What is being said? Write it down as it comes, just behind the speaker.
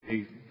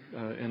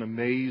an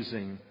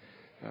amazing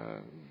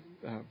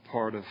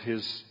part of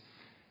his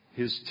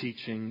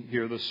teaching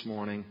here this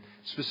morning,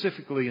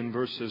 specifically in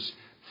verses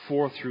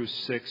 4 through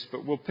 6.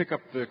 But we'll pick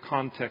up the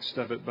context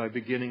of it by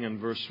beginning in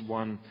verse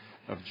 1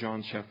 of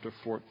John chapter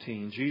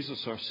 14.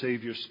 Jesus, our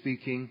Savior,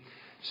 speaking,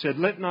 said,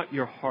 "Let not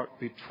your heart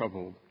be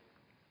troubled.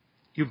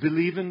 You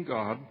believe in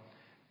God,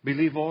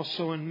 believe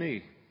also in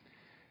me.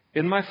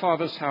 In my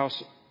Father's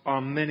house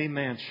are many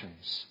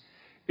mansions.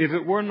 If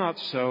it were not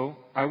so,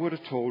 I would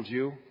have told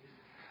you.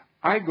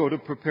 I go to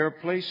prepare a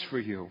place for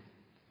you.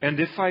 And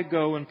if I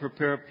go and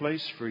prepare a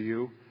place for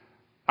you,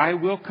 I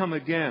will come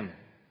again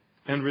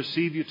and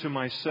receive you to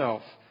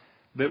myself,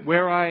 that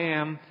where I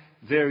am,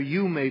 there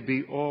you may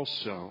be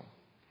also.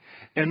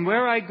 And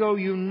where I go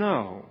you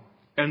know,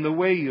 and the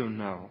way you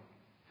know."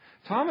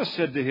 Thomas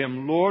said to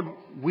him, "Lord,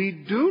 we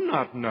do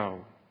not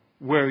know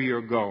where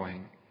you're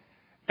going.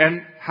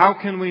 And how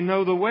can we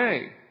know the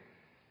way?"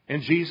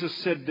 And Jesus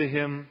said to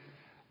him,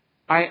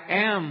 "I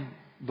am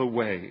the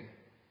way,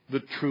 the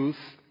truth,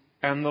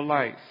 and the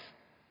life.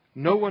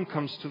 No one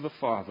comes to the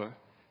Father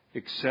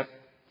except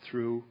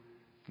through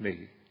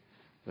me."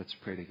 Let's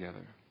pray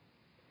together.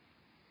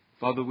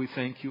 Father, we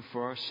thank you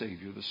for our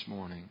Savior this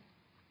morning.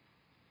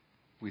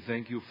 We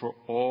thank you for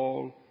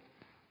all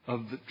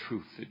of the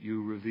truth that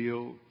you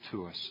reveal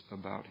to us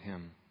about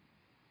him.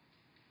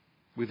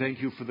 We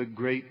thank you for the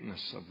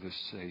greatness of this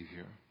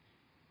Savior,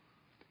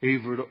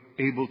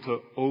 able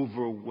to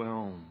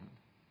overwhelm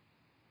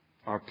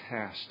our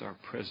past, our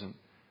present,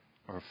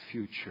 our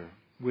future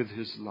with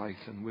his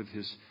life and with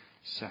his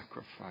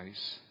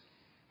sacrifice.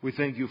 We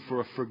thank you for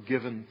a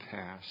forgiven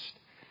past,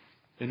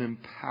 an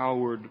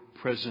empowered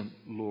present,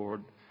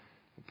 Lord,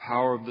 the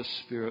power of the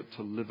Spirit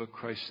to live a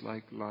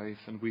Christ-like life.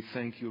 And we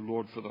thank you,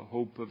 Lord, for the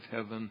hope of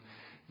heaven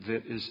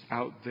that is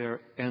out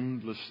there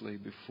endlessly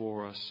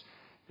before us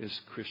as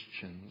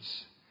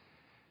Christians.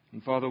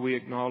 And Father, we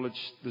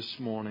acknowledge this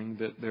morning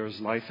that there is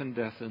life and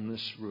death in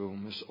this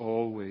room, as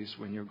always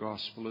when your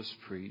gospel is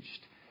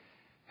preached.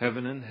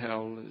 Heaven and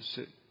hell is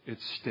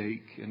at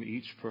stake in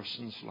each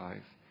person's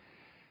life.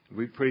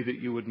 We pray that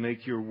you would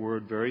make your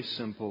word very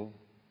simple,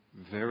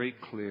 very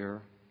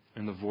clear,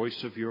 in the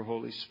voice of your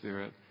Holy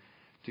Spirit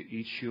to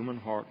each human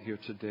heart here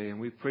today. And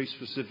we pray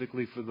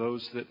specifically for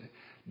those that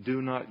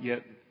do not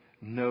yet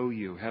know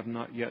you, have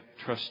not yet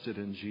trusted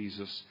in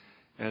Jesus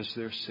as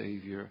their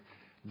Savior,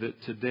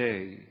 that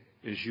today,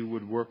 as you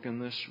would work in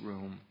this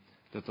room,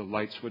 that the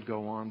lights would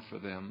go on for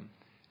them,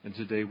 and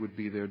today would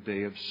be their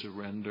day of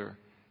surrender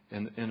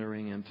and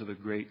entering into the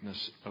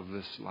greatness of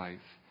this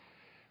life.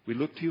 We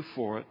look to you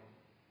for it.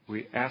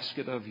 We ask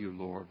it of you,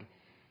 Lord,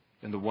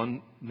 in the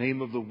one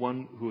name of the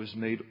one who has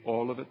made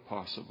all of it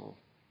possible.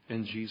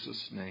 In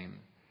Jesus' name,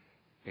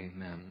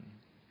 amen.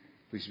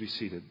 Please be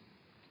seated.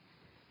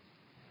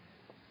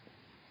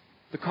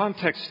 The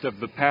context of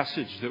the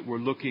passage that we're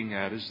looking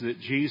at is that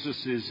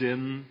Jesus is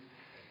in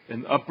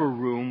an upper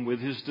room with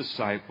his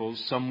disciples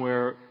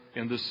somewhere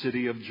in the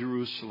city of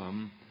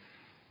Jerusalem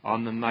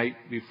on the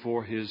night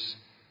before his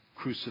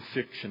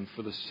crucifixion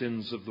for the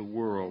sins of the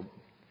world.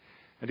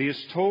 And he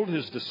has told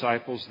his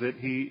disciples that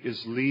he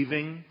is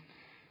leaving,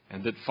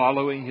 and that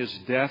following his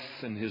death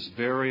and his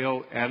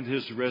burial and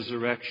his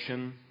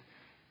resurrection,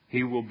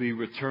 he will be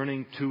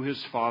returning to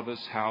his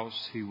Father's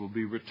house. He will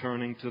be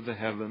returning to the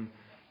heaven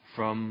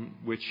from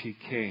which he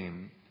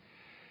came.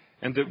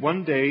 And that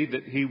one day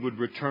that he would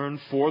return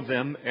for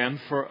them and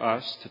for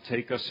us to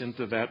take us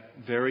into that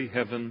very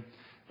heaven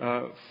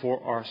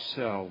for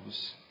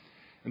ourselves.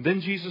 And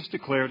then Jesus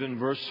declared in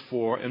verse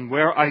 4, "And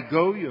where I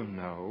go you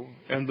know,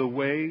 and the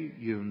way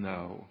you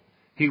know."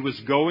 He was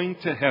going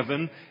to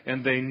heaven,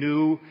 and they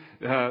knew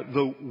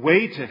the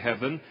way to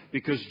heaven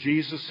because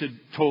Jesus had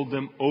told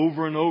them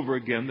over and over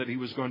again that he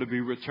was going to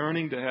be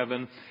returning to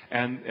heaven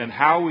and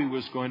how he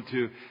was going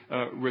to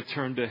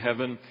return to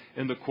heaven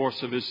in the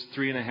course of his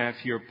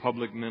 3.5-year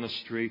public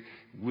ministry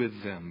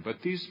with them.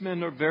 But these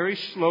men are very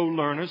slow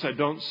learners. I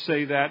don't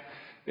say that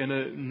in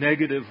a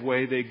negative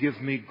way. They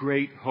give me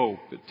great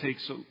hope. It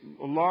takes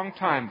a long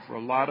time for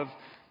a lot of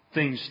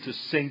things to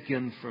sink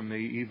in for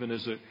me, even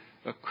as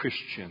a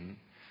Christian.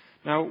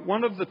 Now,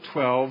 one of the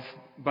 12,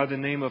 by the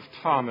name of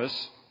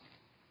Thomas,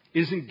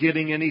 isn't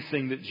getting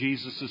anything that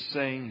Jesus is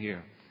saying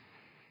here.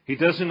 He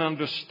doesn't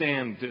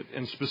understand it,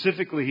 and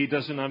specifically he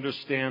doesn't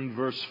understand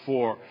verse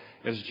 4,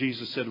 as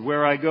Jesus said,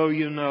 "Where I go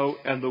you know,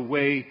 and the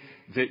way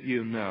that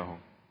you know."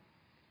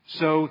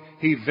 So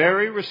he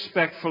very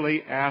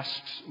respectfully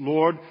asks,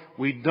 "Lord,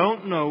 we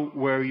don't know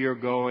where you're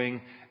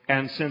going.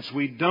 And since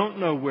we don't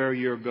know where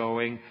you're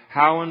going,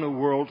 how in the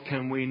world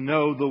can we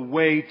know the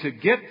way to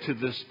get to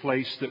this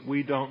place that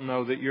we don't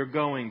know that you're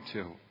going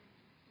to?"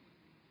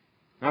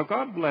 Now,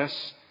 God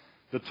bless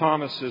the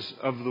Thomases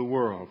of the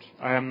world.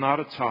 I am not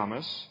a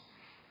Thomas,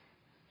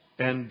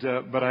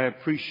 but I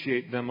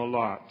appreciate them a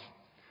lot.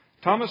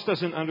 Thomas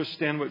doesn't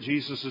understand what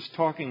Jesus is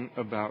talking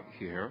about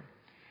here,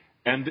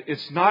 and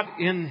it's not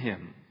in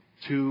him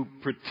to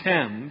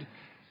pretend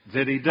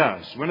that he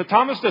does. When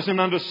Thomas doesn't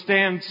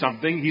understand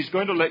something, he's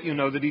going to let you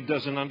know that he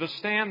doesn't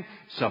understand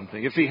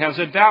something. If he has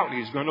a doubt,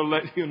 he's going to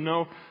let you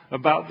know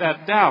about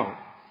that doubt.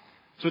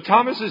 So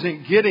Thomas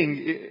isn't getting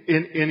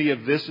in any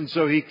of this, and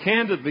so he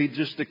candidly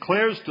just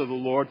declares to the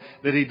Lord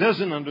that he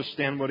doesn't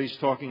understand what he's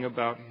talking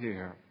about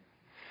here.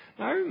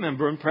 Now, I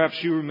remember, and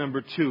perhaps you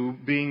remember too,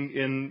 being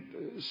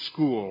in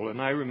school,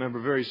 and I remember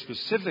very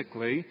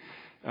specifically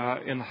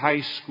in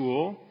high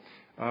school,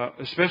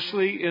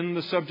 especially in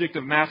the subject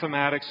of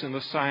mathematics and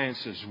the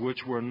sciences,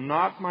 which were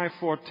not my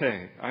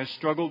forte. I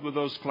struggled with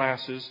those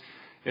classes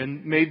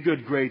and made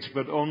good grades,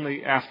 but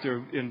only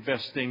after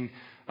investing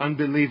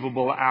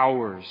unbelievable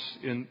hours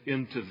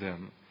into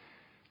them.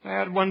 I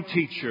had one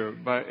teacher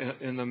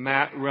in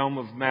the realm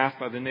of math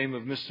by the name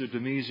of Mr.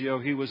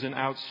 Demizio. He was an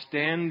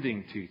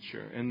outstanding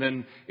teacher. And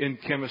then in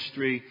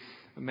chemistry,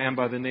 a man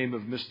by the name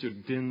of Mr.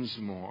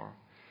 Dinsmore.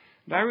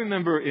 And I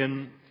remember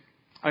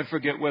I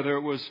forget whether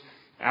it was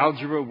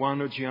Algebra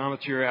 1 or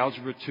Geometry or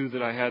Algebra 2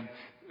 that I had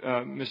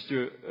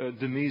Mr.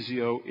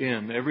 Demizio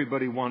in.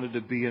 Everybody wanted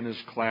to be in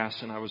his class,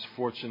 and I was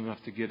fortunate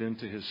enough to get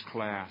into his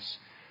class.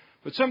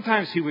 But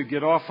sometimes he would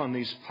get off on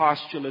these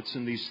postulates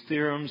and these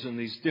theorems and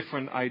these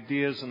different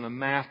ideas and the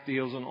math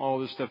deals and all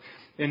this stuff,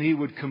 and he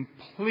would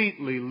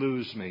completely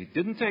lose me.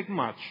 Didn't take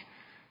much,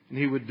 and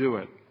he would do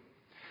it.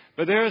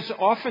 But there's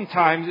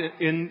oftentimes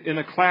in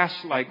a class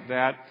like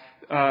that,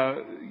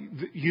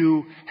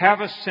 you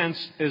have a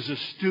sense as a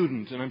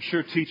student, and I'm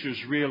sure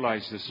teachers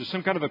realize this, there's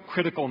some kind of a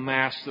critical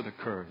mass that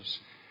occurs,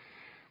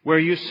 where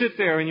you sit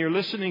there and you're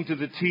listening to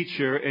the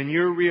teacher and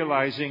you're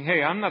realizing,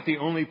 hey, I'm not the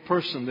only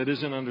person that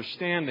isn't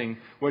understanding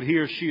what he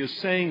or she is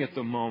saying at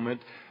the moment.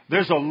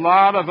 There's a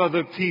lot of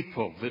other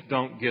people that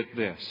don't get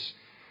this.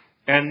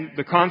 And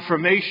the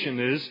confirmation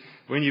is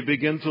when you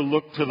begin to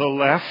look to the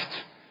left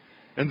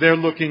and they're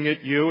looking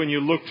at you, and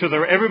you look to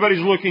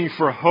everybody's looking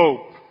for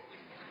hope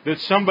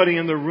that somebody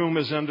in the room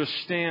is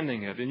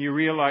understanding it. And you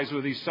realize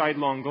with these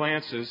sidelong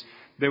glances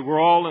that we're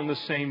all in the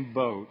same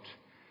boat.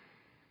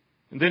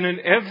 And then in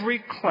every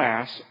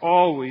class,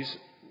 always,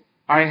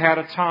 I had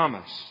a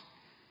Thomas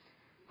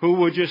who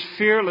would just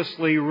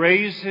fearlessly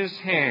raise his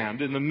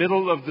hand in the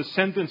middle of the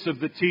sentence of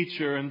the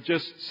teacher and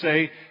just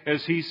say,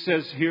 as he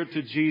says here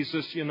to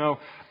Jesus,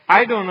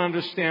 I don't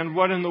understand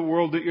what in the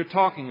world that you're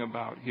talking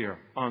about here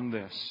on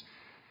this.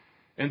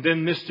 And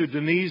then Mr.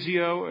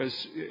 Demizio,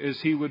 as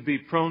he would be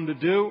prone to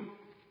do,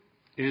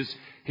 is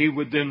he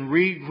would then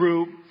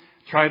regroup,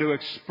 try to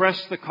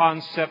express the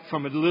concept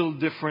from a little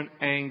different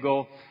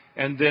angle.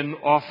 And then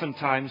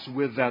oftentimes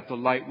with that, the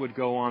light would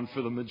go on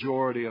for the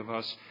majority of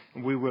us,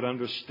 and we would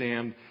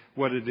understand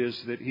what it is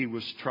that he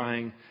was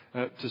trying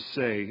to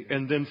say.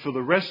 And then for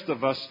the rest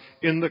of us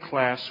in the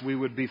class, we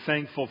would be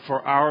thankful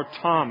for our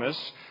Thomas,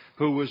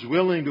 who was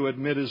willing to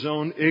admit his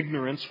own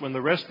ignorance when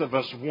the rest of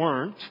us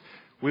weren't.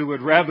 We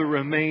would rather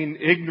remain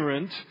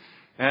ignorant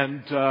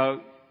and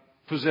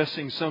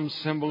possessing some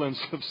semblance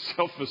of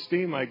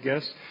self-esteem, I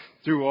guess,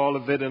 through all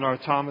of it, and our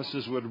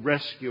Thomases would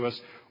rescue us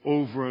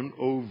over and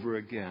over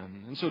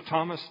again. And so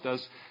Thomas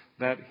does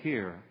that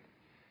here.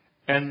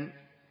 And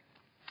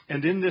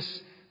in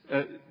this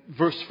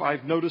verse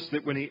 5, notice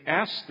that when he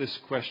asks this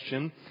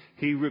question,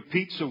 he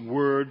repeats a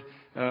word,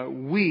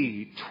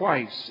 we,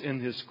 twice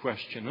in his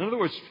question. In other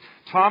words,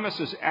 Thomas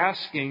is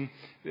asking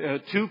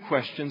two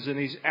questions, and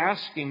he's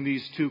asking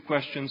these two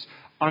questions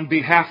on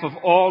behalf of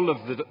all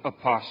of the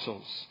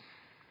apostles.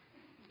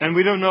 And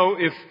we don't know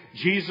if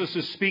Jesus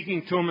is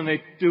speaking to them and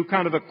they do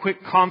kind of a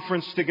quick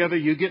conference together.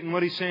 You getting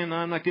what he's saying? No,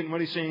 I'm not getting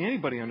what he's saying.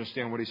 Anybody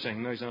understand what he's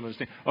saying? No, he's not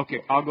understanding.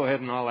 Okay, I'll go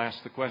ahead and I'll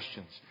ask the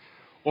questions.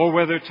 Or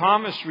whether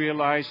Thomas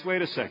realized,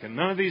 wait a second,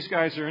 none of these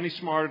guys are any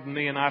smarter than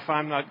me, and if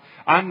I'm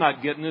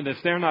not getting it.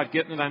 If they're not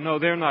getting it, I know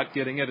they're not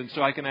getting it, and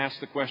so I can ask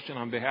the question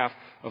on behalf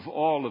of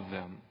all of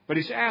them. But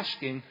he's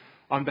asking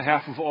on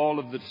behalf of all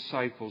of the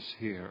disciples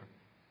here.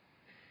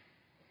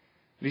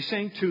 And he's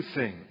saying two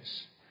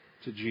things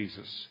to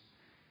Jesus.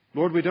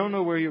 Lord, we don't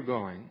know where you're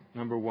going,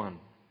 number one.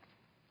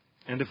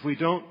 And if we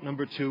don't,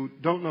 number two,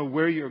 don't know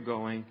where you're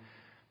going,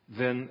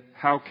 then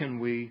how can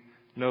we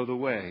know the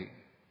way?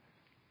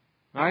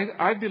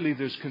 I believe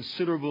there's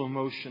considerable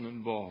emotion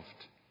involved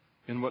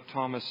in what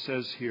Thomas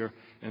says here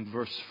in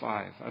verse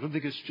 5. I don't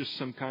think it's just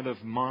some kind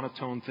of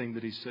monotone thing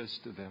that he says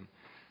to them.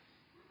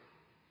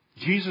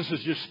 Jesus has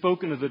just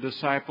spoken to the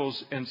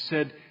disciples and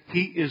said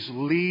he is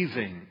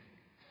leaving.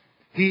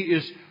 He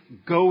is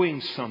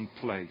going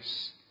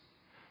someplace.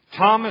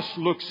 Thomas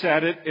looks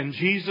at it, and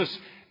Jesus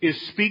is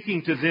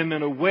speaking to them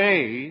in a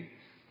way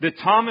that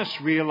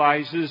Thomas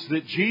realizes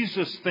that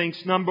Jesus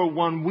thinks, number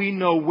one, we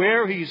know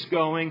where he's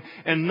going,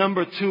 and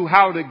number two,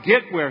 how to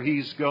get where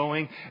he's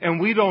going,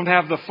 and we don't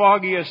have the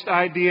foggiest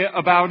idea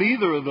about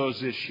either of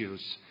those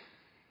issues.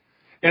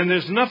 And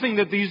there's nothing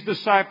that these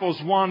disciples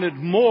wanted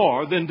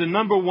more than to,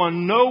 number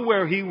one, know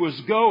where he was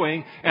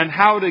going and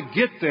how to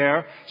get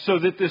there so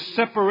that this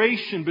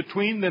separation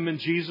between them and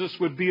Jesus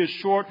would be as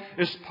short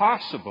as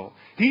possible.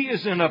 He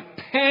is in a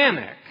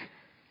panic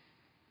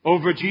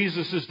over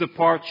Jesus'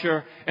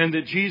 departure, and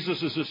that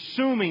Jesus is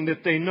assuming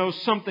that they know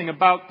something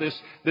about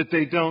this that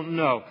they don't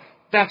know.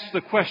 That's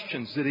the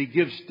questions that he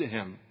gives to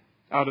him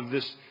out of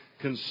this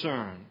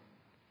concern.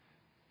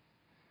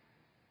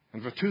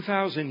 And for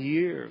 2,000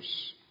 years,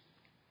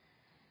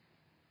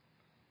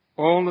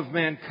 all of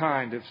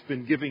mankind has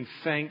been giving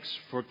thanks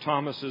for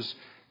Thomas's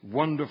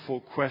wonderful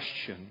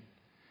question.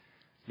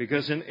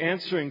 Because in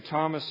answering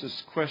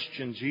Thomas's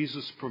question,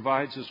 Jesus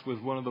provides us with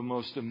one of the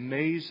most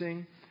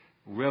amazing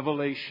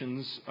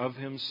revelations of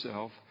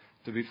himself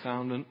to be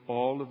found in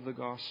all of the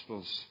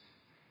Gospels.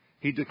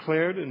 He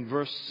declared in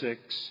verse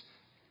 6,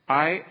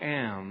 I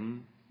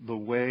am the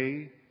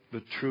way,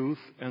 the truth,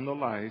 and the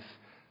life.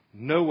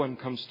 No one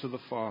comes to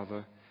the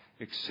Father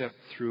except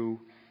through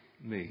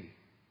me.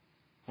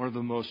 One of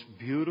the most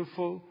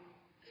beautiful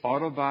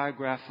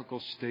autobiographical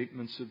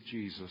statements of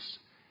Jesus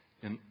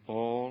in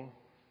all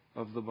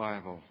of the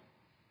Bible.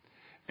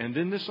 And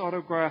in this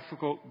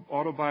autobiographical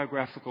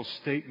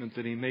statement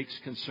that he makes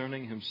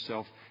concerning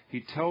himself,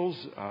 he tells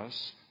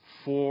us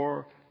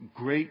 4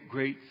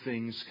 great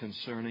things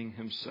concerning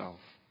himself.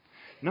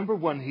 Number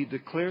 1, he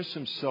declares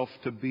himself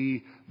to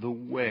be the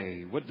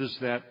way. What does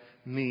that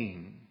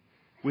mean?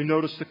 We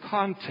notice the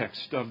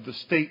context of the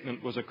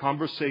statement was a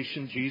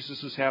conversation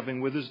Jesus is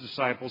having with his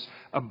disciples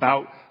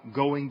about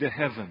going to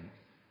heaven.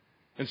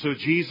 And so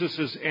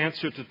Jesus'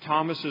 answer to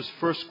Thomas's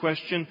first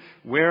question,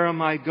 where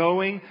am I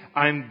going?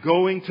 I'm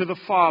going to the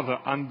Father.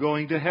 I'm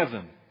going to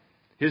heaven.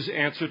 His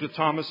answer to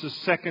Thomas's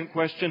second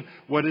question,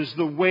 what is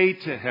the way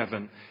to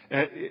heaven?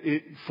 What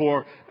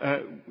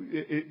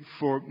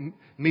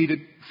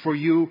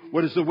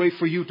is the way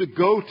for you to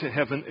go to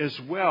heaven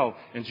as well?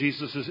 And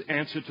Jesus'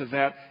 answer to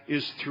that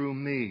is through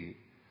me.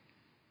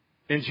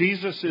 And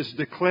Jesus is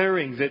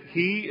declaring that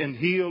he and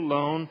he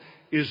alone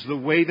is the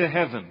way to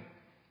heaven,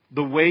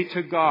 the way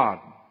to God,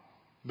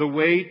 the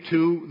way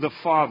to the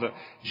Father.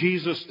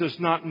 Jesus does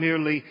not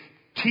merely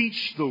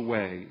teach the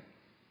way.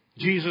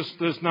 Jesus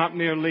does not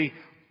merely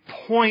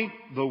point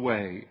the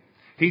way.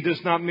 He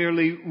does not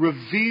merely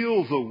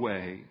reveal the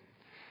way.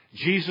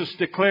 Jesus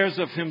declares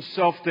of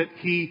himself that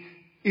he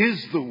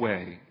is the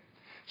way.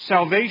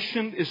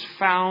 Salvation is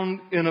found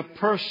in a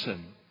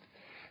person.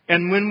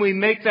 And when we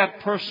make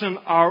that person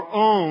our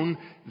own,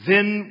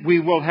 then we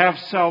will have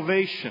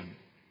salvation.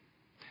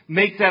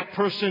 Make that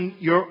person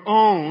your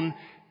own,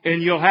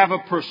 and you'll have a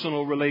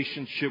personal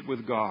relationship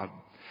with God.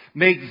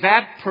 Make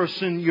that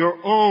person your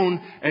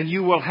own, and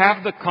you will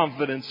have the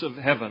confidence of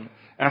heaven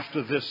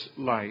after this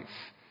life.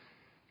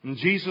 And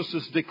Jesus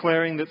is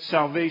declaring that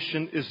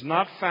salvation is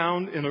not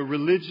found in a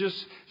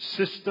religious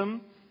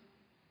system,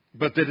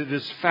 but that it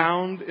is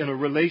found in a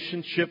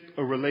relationship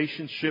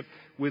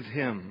with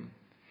him.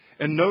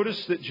 And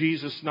notice that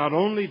Jesus not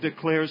only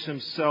declares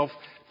himself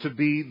to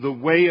be the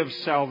way of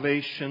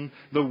salvation,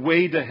 the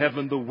way to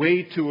heaven, the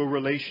way to a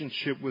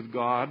relationship with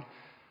God,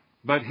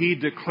 but he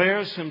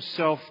declares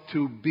himself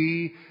to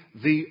be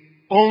the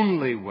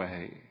only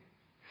way.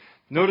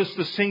 Notice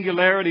the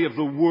singularity of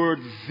the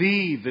word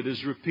the that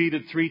is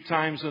repeated 3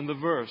 times in the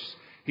verse.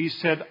 He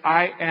said,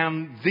 I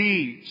am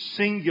the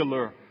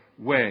singular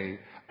way.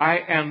 I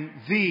am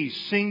the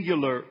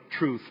singular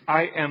truth.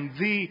 I am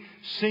the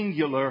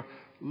singular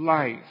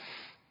life.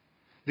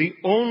 The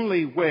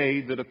only way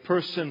that a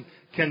person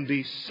can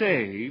be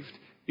saved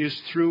is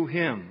through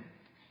him.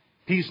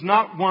 He's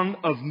not one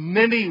of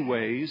many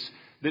ways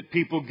that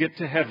people get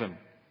to heaven.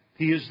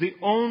 He is the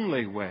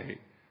only way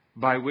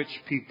by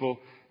which people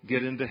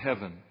get into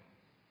heaven.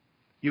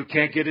 You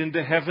can't get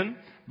into heaven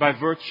by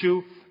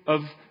virtue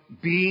of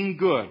being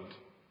good,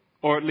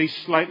 or at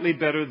least slightly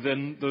better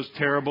than those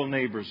terrible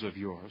neighbors of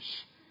yours.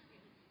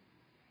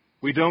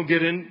 We don't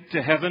get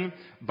into heaven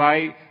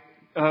by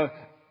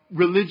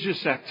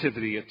religious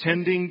activity,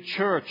 attending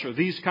church, or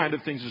these kind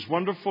of things, as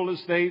wonderful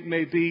as they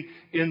may be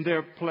in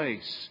their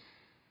place.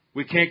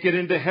 We can't get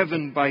into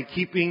heaven by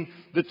keeping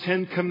the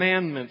 10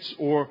 Commandments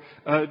or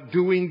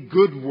doing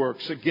good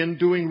works, again,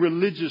 doing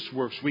religious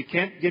works. We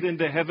can't get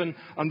into heaven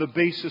on the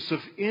basis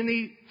of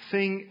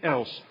anything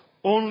else,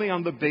 only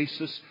on the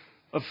basis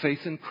of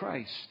faith in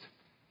Christ.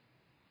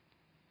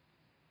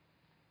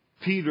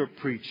 Peter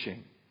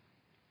preaching,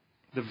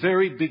 the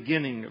very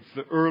beginning of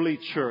the early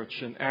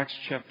church in Acts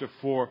chapter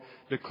 4,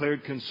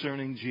 declared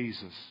concerning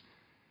Jesus,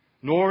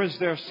 nor is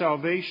there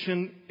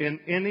salvation in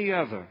any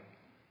other,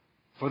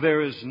 for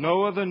there is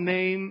no other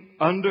name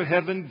under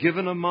heaven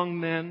given among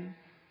men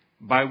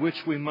by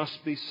which we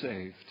must be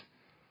saved.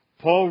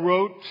 Paul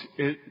wrote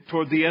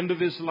toward the end of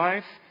his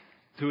life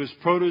to his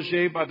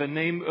protege by the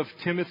name of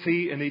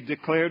Timothy, and he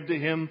declared to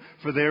him,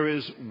 for there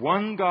is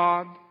one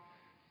God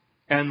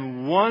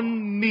and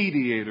one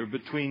mediator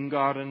between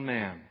God and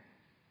man,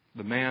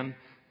 the man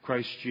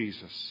Christ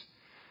Jesus.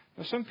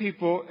 Now, some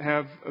people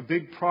have a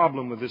big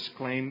problem with this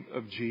claim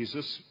of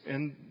Jesus,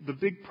 and the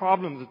big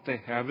problem that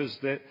they have is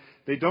that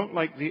they don't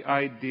like the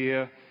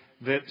idea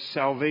that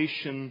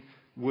salvation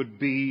would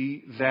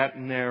be that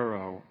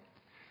narrow,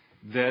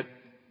 that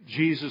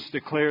Jesus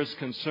declares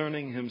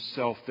concerning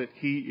himself that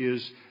he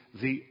is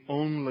the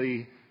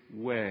only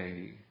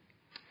way.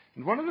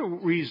 One of the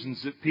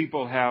reasons that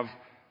people have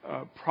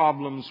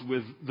problems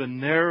with the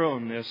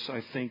narrowness,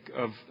 I think,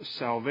 of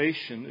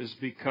salvation is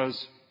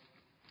because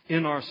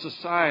in our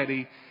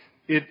society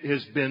it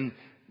has been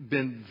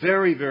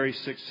very, very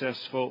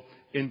successful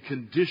in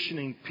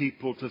conditioning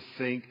people to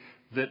think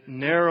that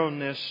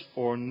narrowness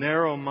or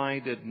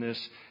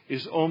narrow-mindedness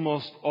is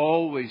almost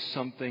always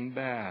something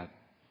bad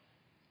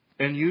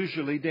and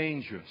usually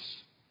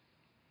dangerous.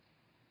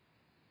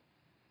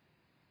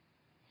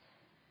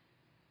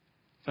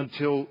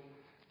 Until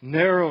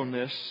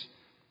narrowness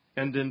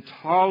and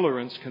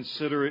intolerance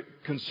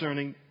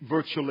concerning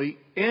virtually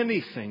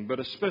anything, but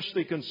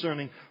especially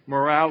concerning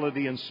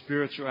morality and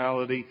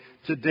spirituality,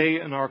 today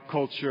in our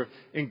culture,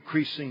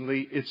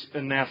 increasingly it's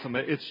anathema.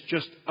 It's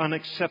just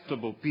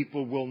unacceptable.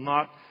 People will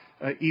not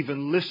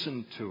even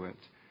listen to it.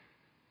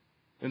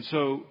 And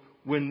so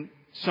when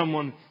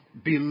someone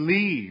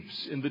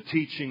believes in the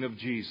teaching of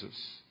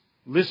Jesus,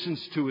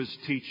 listens to His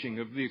teaching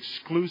of the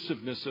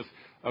exclusiveness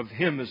of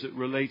Him as it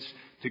relates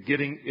to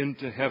getting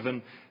into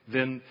heaven,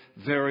 then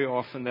very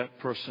often that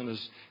person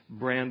is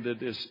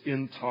branded as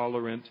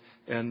intolerant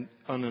and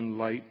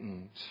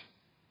unenlightened.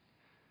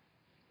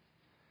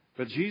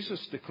 But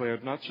Jesus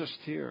declared, not just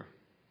here,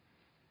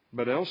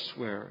 but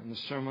elsewhere in the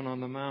Sermon on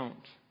the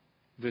Mount,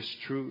 this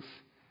truth.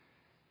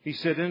 He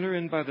said, "Enter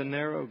in by the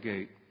narrow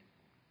gate,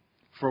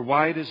 for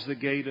wide is the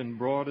gate and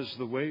broad is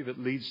the way that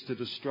leads to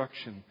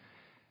destruction,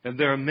 and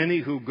there are many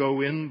who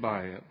go in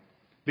by it.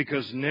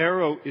 Because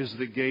narrow is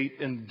the gate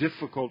and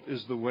difficult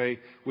is the way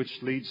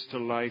which leads to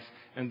life,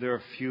 and there are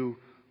few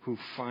who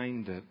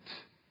find it."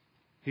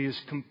 He is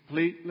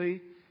completely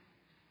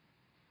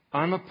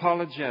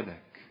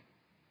unapologetic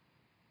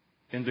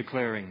in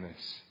declaring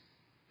this.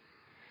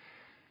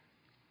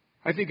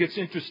 I think it's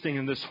interesting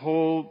in this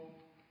whole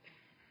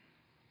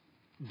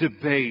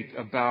debate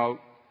about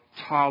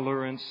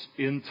tolerance,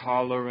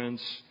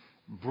 intolerance,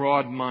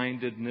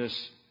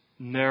 broad-mindedness,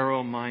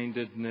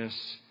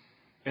 narrow-mindedness,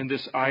 and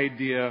this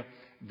idea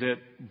that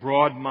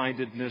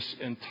broad-mindedness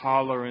and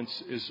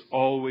tolerance is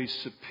always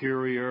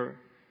superior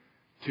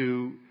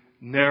to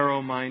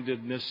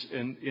narrow-mindedness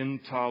and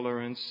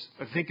intolerance.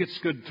 I think it's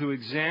good to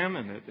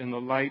examine it in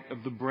the light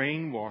of the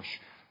brainwash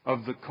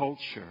of the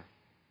culture.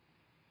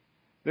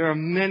 There are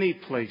many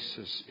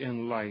places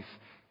in life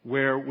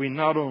where we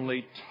not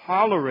only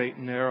tolerate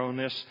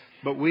narrowness,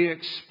 but we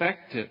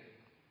expect it.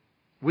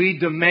 We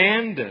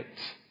demand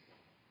it.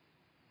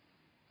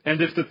 And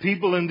if the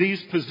people in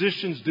these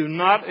positions do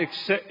not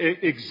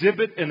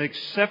exhibit an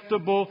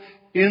acceptable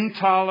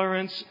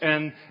intolerance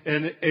and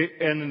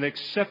an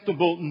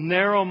acceptable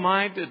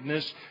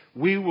narrow-mindedness,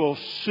 we will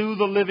sue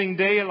the living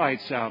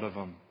daylights out of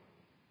them.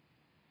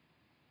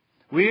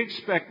 We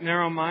expect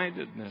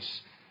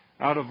narrow-mindedness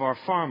out of our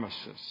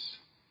pharmacists.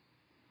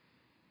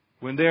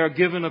 When they are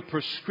given a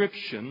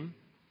prescription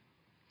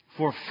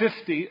for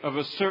 50 of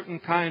a certain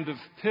kind of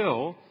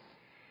pill,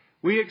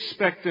 we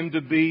expect them to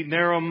be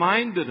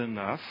narrow-minded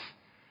enough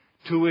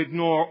to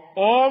ignore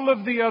all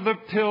of the other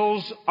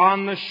pills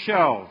on the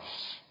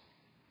shelves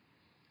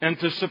and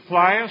to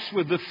supply us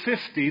with the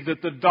 50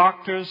 that the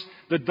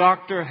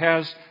doctor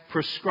has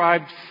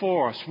prescribed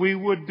for us. We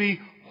would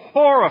be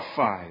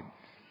horrified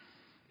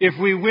if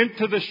we went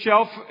to the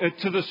shelf,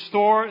 to the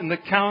store and the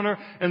counter,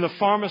 and the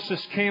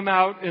pharmacist came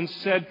out and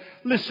said,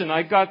 "Listen,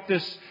 I got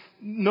this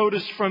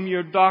notice from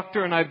your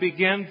doctor," and I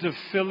began to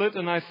fill it,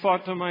 and I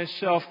thought to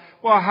myself,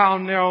 well, how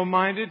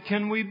narrow-minded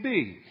can we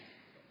be?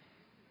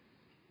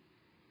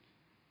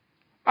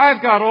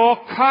 I've got all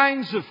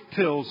kinds of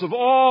pills of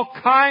all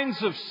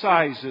kinds of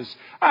sizes.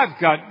 I've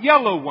got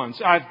yellow ones.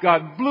 I've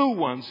got blue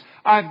ones.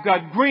 I've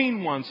got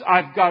green ones.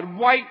 I've got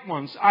white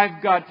ones.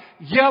 I've got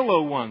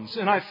yellow ones.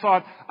 And I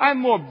thought, I'm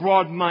more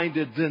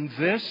broad-minded than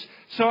this,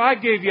 so I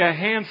gave you a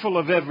handful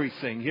of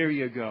everything. Here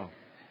you go.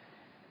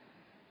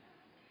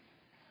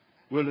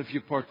 Well, if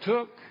you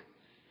partook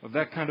of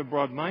that kind of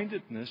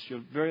broad-mindedness, your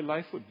very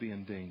life would be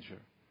in danger.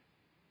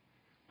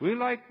 We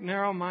like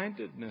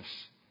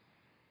narrow-mindedness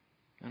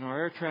in our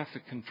air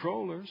traffic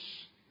controllers.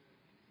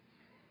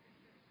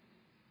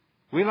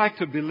 We like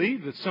to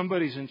believe that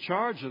somebody's in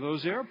charge of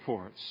those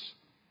airports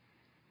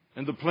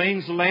and the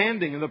planes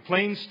landing and the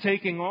planes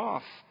taking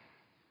off,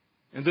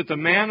 and that the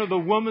man or the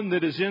woman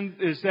that is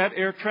that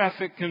air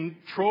traffic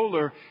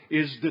controller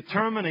is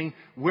determining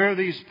where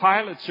these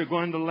pilots are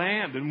going to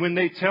land. And when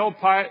they tell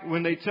flight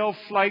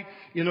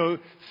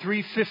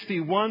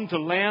 351 to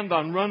land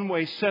on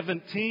runway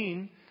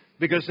 17,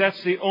 because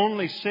that's the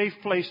only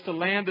safe place to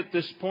land at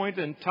this point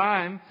in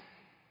time,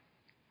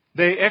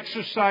 they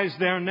exercise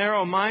their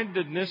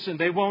narrow-mindedness, and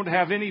they won't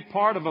have any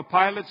part of a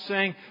pilot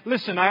saying,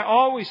 "Listen, I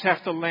always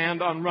have to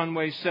land on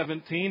runway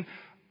 17.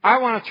 I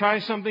want to try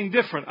something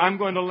different. I'm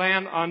going to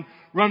land on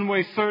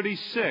runway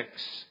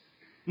 36.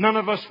 None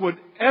of us would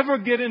ever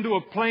get into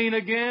a plane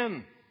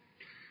again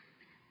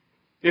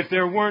if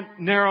there weren't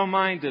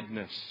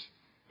narrow-mindedness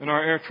in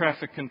our air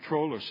traffic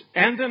controllers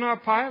and in our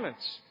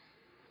pilots.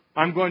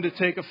 I'm going to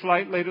take a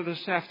flight later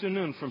this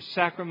afternoon from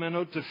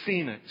Sacramento to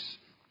Phoenix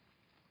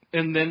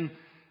and then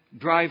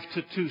drive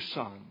to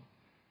Tucson.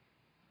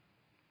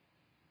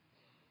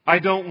 I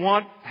don't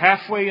want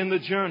halfway in the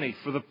journey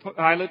for the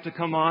pilot to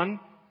come on.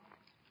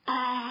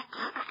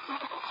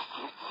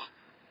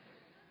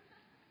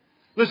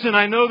 Listen,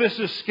 I know this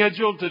is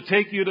scheduled to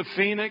take you to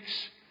Phoenix.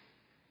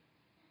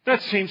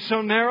 That seems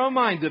so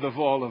narrow-minded of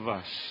all of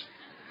us.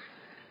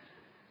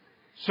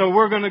 So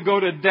we're going to go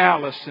to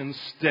Dallas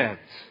instead.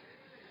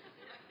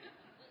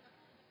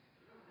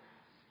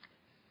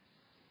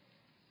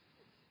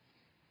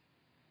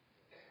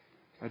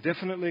 I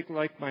definitely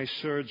like my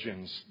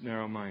surgeons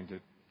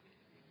narrow-minded.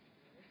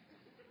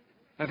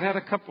 I've had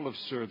a couple of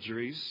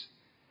surgeries.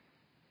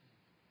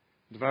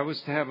 If I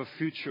was to have a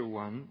future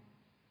one,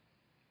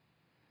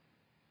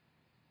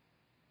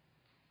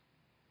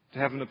 to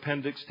have an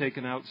appendix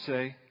taken out,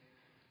 say,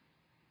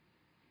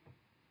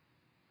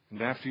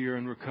 and after you're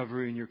in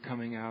recovery and you're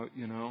coming out,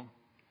 I'm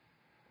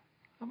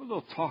a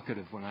little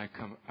talkative when I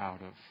come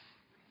out of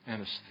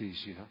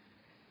anesthesia.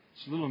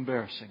 It's a little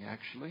embarrassing,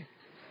 actually.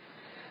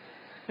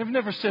 I've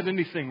never said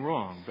anything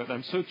wrong, but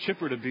I'm so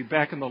chipper to be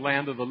back in the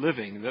land of the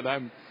living that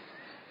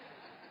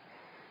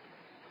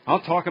I'll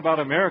talk about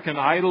American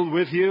Idol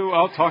with you.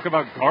 I'll talk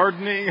about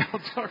gardening. I'll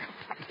talk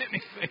about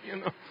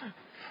anything,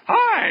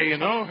 Hi,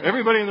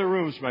 everybody in the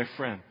room's my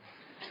friend.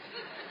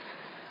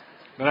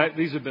 But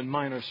these have been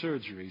minor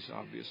surgeries,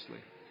 obviously.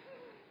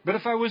 But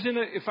if I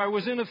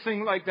was in a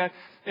thing like that,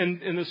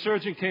 and the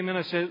surgeon came in,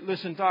 I said,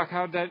 "Listen, Doc,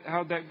 how'd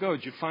that go?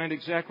 Did you find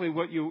exactly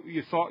what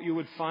you thought you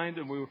would find,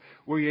 and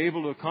were you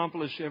able to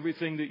accomplish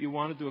everything that you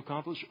wanted to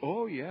accomplish?"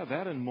 "Oh yeah,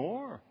 that and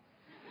more."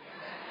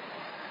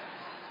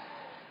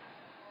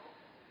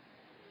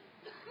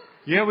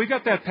 "Yeah, we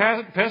got that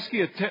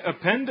pesky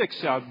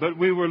appendix out, but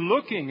we were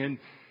looking, and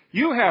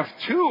you have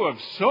 2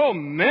 of so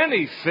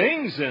many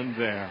things in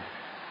there.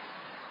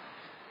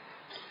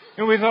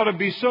 And we thought it'd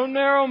be so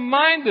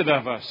narrow-minded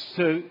of us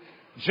to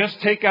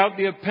just take out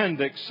the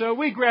appendix. So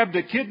we grabbed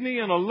a kidney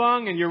and a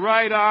lung and your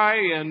right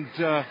eye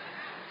and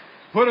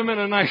put them in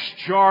a nice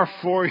jar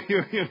for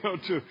you,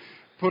 to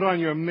put on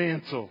your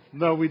mantle."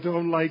 No, we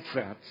don't like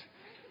that.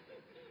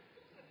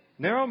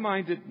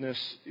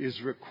 Narrow-mindedness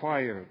is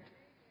required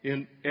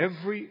in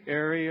every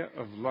area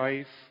of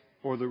life,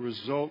 or the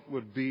result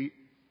would be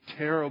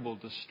terrible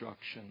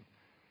destruction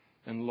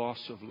and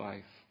loss of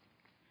life.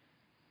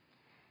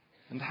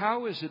 And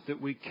how is it that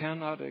we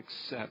cannot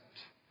accept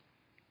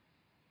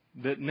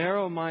that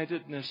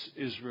narrow-mindedness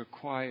is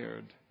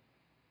required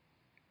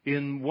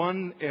in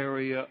one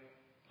area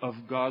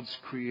of God's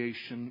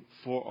creation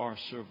for our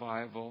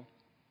survival,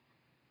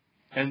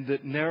 and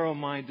that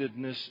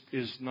narrow-mindedness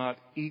is not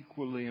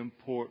equally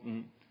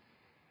important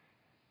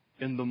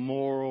in the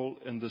moral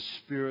and the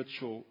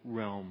spiritual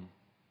realm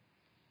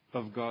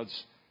of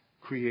God's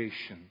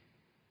creation?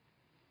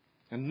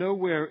 And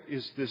nowhere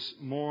is this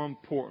more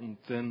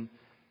important than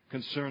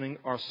concerning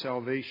our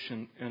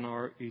salvation and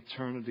our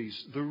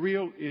eternities. The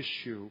real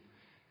issue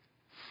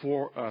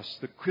for us,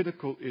 the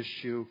critical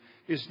issue,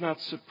 is not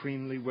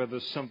supremely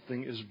whether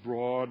something is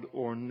broad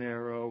or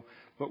narrow,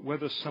 but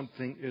whether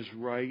something is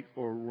right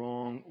or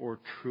wrong or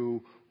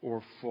true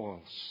or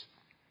false.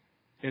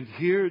 And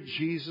here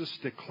Jesus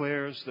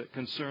declares that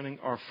concerning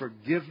our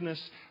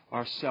forgiveness,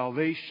 our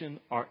salvation,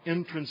 our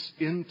entrance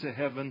into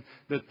heaven,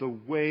 that the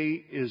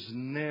way is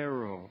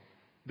narrow.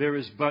 There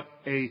is but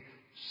a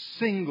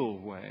single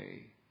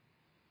way,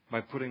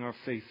 by putting our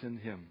faith in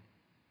Him.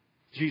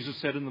 Jesus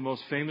said in the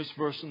most famous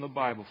verse in the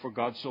Bible, "For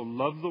God so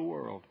loved the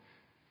world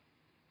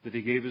that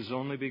He gave His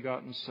only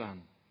begotten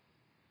Son,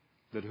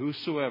 that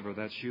whosoever,"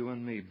 that's you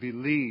and me,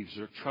 "believes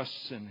or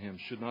trusts in Him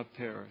should not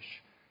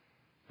perish,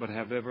 but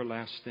have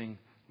everlasting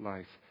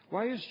life."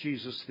 Why is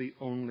Jesus the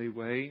only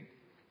way?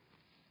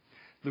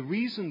 The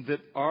reason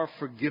that our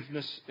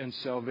forgiveness and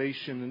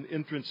salvation and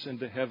entrance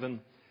into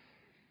heaven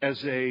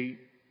as a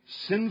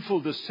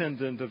sinful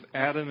descendant of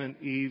Adam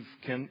and Eve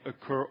can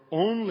occur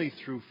only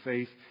through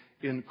faith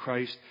in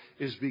Christ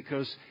is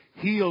because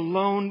He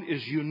alone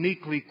is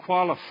uniquely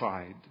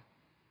qualified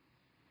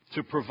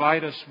to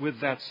provide us with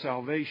that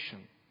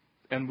salvation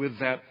and with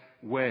that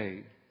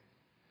way.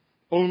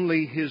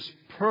 Only His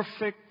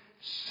perfect,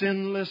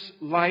 sinless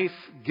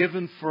life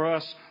given for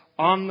us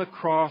on the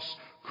cross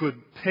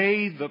could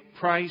pay the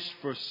price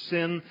for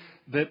sin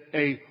that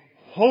a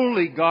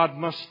holy God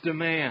must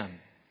demand.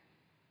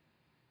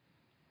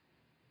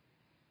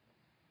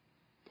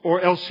 Or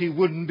else He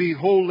wouldn't be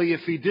holy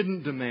if He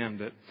didn't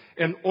demand it.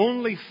 And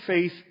only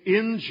faith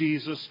in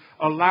Jesus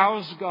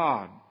allows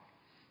God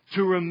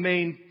to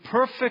remain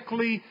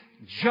perfectly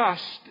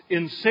just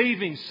in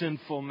saving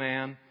sinful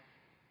man,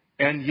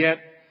 and yet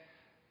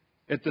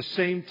at the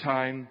same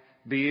time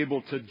be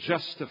able to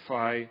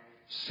justify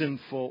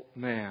sinful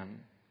man.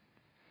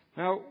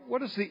 Now,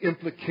 what is the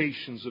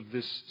implications of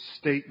this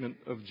statement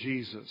of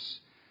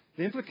Jesus?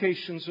 The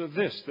implications are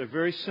this. They're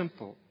very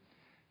simple.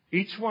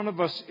 Each one of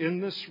us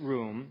in this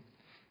room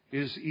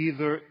is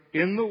either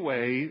in the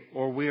way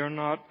or we are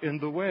not in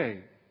the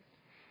way.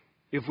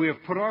 If we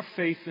have put our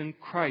faith in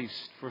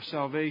Christ for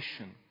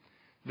salvation,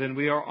 then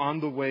we are on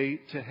the way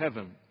to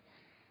heaven.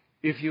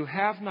 If you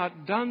have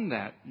not done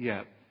that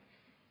yet,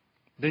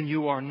 then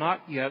you are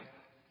not yet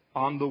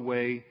on the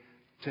way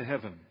to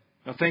heaven.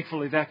 Now,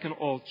 thankfully, that can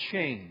all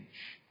change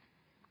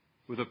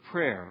with a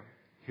prayer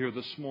here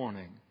this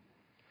morning.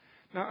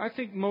 Now, I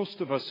think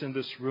most of us in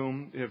this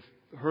room have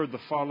heard the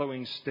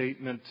following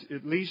statement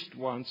at least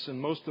once, and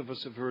most of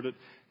us have heard it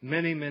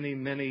many, many,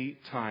 many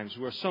times,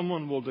 where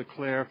someone will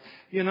declare,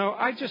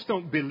 I just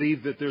don't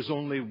believe that there's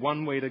only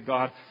one way to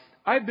God.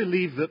 I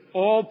believe that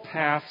all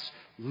paths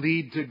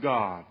lead to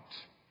God.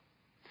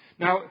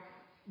 Now,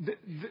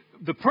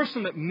 the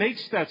person that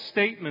makes that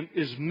statement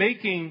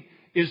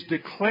is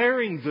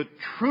declaring the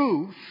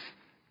truth,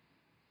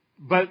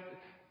 but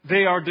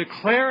they are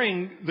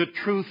declaring the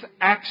truth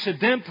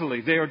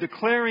accidentally. They are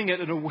declaring it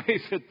in a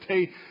way that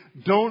they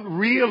don't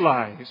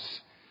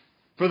realize.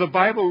 For the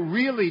Bible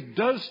really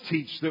does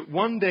teach that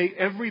one day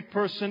every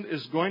person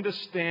is going to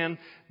stand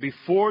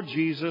before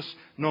Jesus,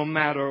 no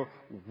matter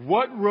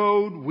what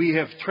road we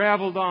have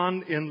traveled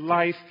on in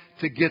life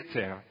to get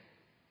there.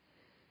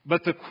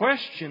 But the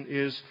question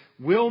is,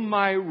 will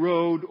my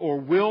road or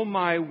will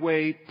my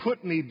way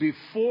put me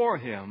before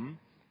Him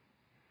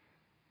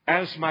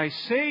as my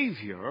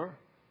Savior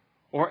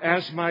or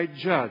as my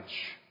judge?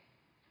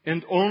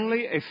 And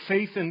only a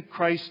faith in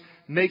Christ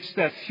makes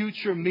that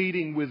future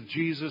meeting with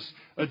Jesus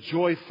a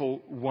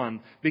joyful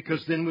one,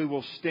 because then we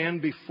will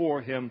stand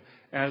before Him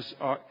as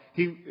our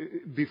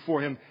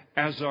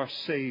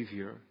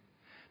Savior.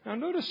 Now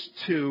notice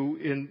too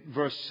in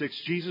verse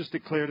 6, Jesus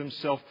declared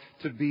Himself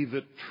to be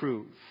the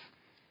truth.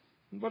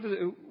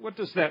 What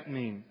does that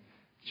mean?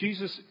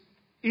 Jesus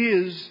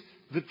is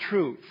the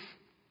truth.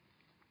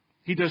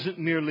 He doesn't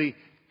merely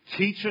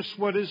teach us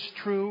what is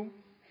true.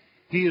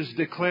 He is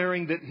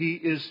declaring that He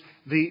is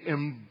the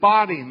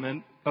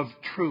embodiment of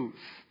truth.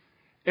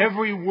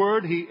 Every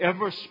word He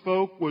ever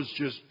spoke was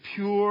just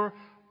pure,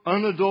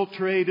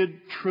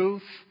 unadulterated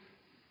truth.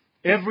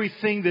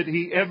 Everything that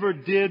He ever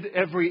did,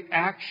 every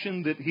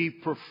action that He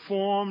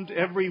performed,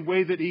 every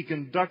way that He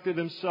conducted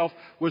Himself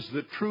was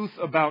the truth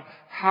about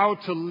how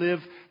to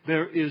live.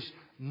 There is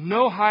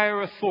no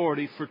higher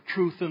authority for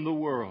truth in the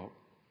world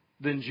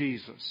than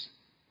Jesus.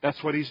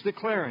 That's what He's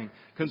declaring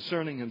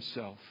concerning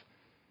Himself.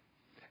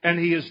 And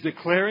He is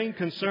declaring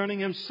concerning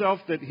Himself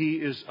that He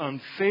is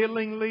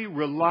unfailingly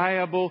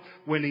reliable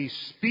when He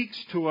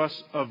speaks to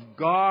us of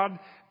God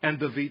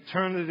and of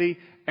eternity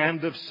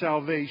and of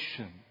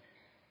salvation.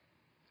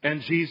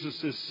 And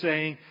Jesus is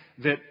saying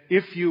that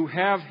if you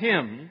have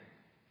Him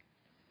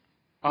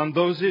on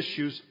those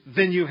issues,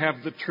 then you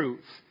have the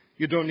truth.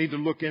 You don't need to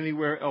look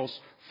anywhere else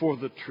for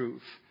the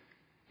truth.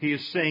 He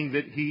is saying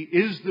that He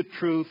is the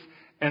truth,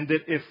 and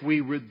that if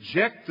we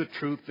reject the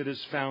truth that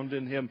is found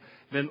in Him,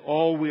 then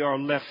all we are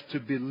left to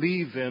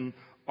believe in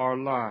are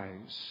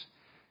lies.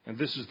 And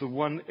this is the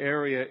one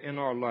area in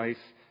our life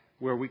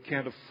where we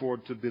can't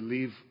afford to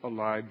believe a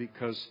lie,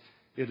 because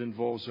it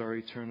involves our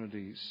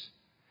eternities.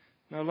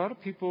 Now, a lot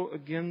of people,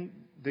 again,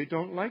 they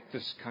don't like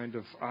this kind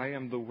of I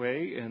am the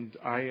way and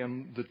I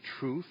am the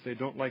truth. They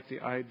don't like the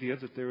idea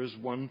that there is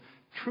one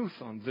truth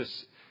on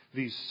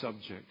these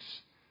subjects.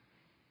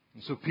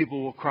 And so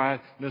people will cry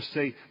and they'll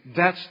say,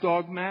 that's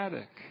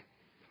dogmatic.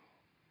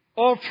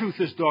 All truth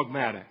is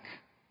dogmatic.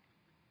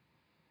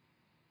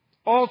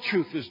 All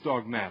truth is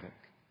dogmatic.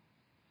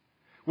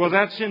 Well,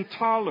 that's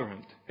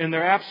intolerant, and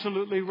they're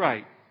absolutely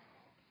right.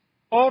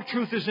 All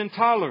truth is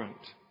intolerant.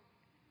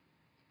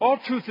 All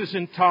truth is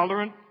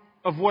intolerant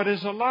of what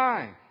is a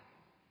lie.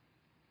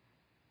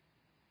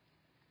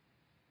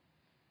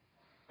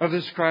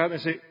 Others cry out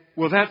and say,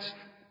 well, that's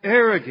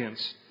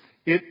arrogance.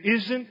 It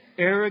isn't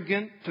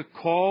arrogant to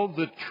call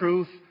the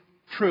truth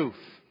truth.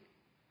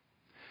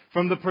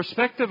 From the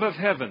perspective of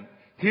heaven,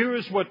 here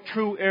is what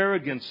true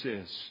arrogance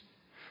is.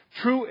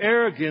 True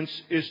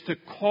arrogance is to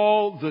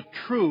call the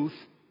truth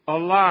a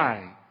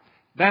lie.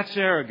 That's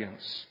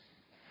arrogance.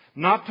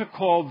 Not to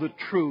call the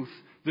truth,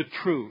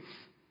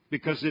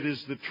 because it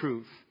is the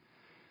truth.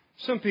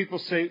 Some people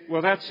say,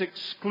 well, that's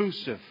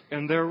exclusive,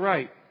 and they're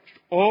right.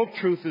 All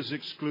truth is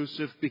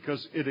exclusive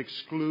because it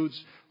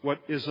excludes what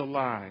is a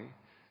lie.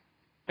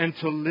 And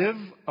to live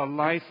a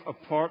life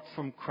apart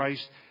from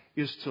Christ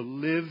is to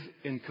live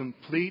in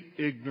complete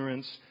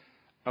ignorance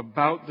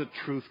about the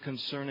truth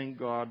concerning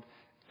God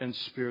and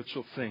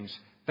spiritual things.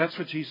 That's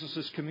what Jesus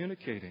is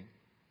communicating.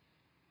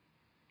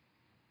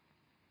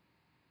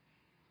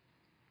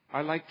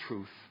 I like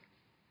truth.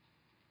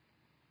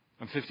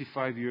 I'm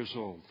 55 years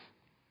old.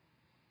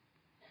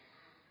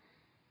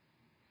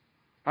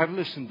 I've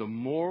listened to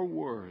more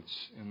words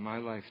in my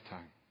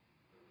lifetime.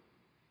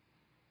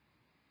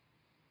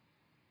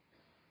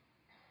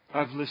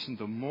 I've listened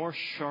to more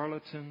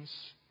charlatans,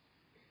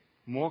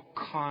 more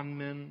con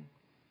men,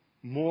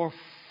 more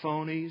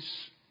phonies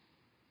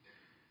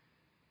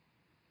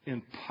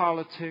in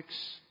politics,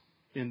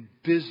 in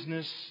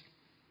business,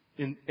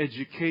 in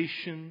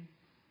education,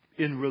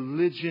 in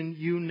religion,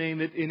 you name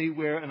it,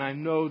 anywhere, and I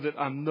know that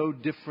I'm no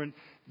different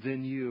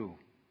than you.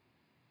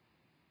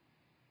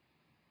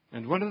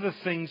 And one of the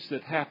things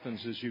that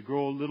happens as you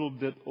grow a little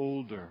bit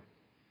older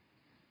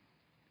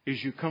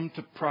is you come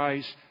to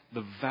prize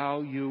the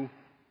value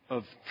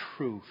of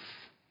truth.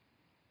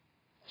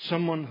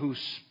 Someone who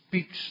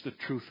speaks the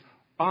truth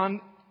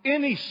on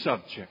any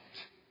subject,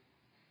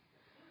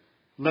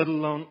 let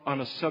alone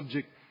on a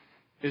subject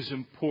as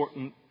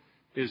important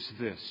as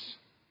this.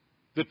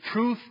 The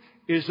truth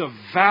is a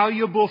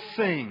valuable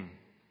thing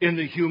in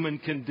the human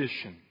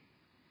condition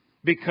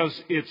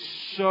because it's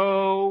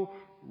so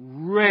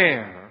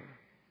rare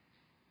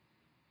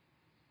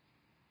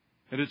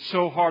and it's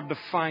so hard to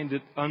find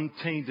it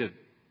untainted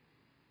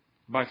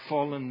by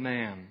fallen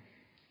man.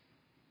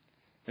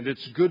 And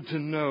it's good to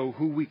know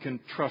who we can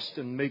trust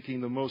in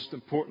making the most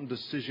important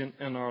decision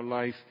in our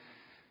life,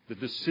 the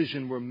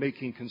decision we're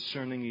making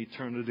concerning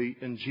eternity.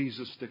 And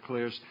Jesus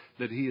declares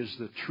that He is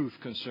the truth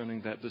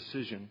concerning that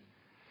decision.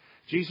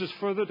 Jesus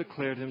further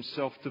declared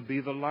Himself to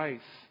be the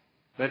life.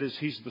 That is,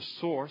 He's the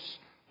source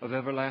of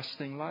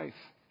everlasting life.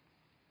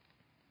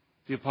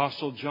 The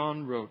Apostle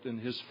John wrote in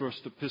his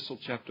first epistle,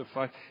 chapter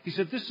 5, he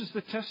said, "This is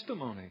the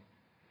testimony,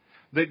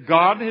 that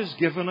God has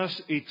given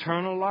us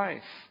eternal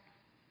life.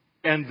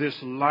 And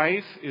this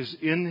life is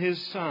in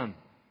His Son.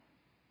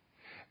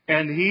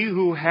 And he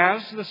who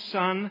has the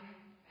Son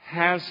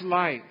has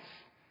life.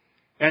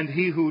 And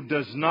he who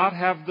does not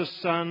have the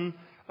Son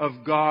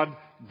of God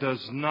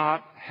does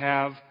not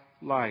have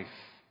life."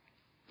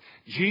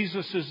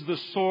 Jesus is the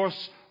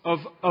source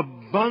of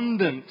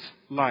abundant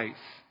life.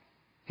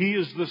 He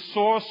is the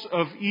source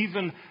of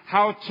even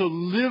how to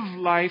live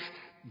life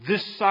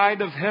this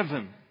side of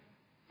heaven.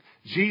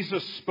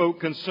 Jesus spoke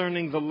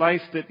concerning the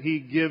life that He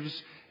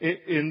gives.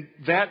 In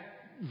that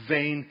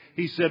vein,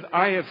 He said,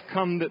 "I have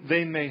come that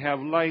they may have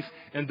life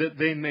and that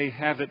they may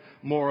have it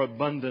more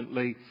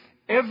abundantly."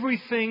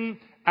 Everything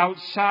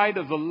outside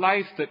of the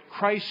life that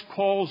Christ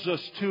calls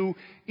us to,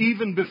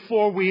 even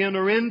before we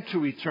enter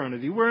into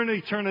eternity. We're in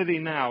eternity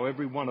now,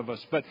 every one of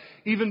us, but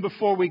even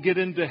before we get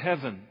into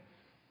heaven.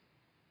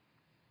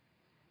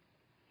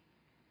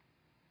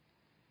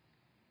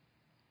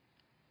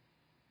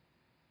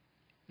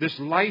 This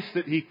life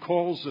that He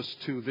calls us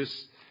to,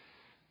 this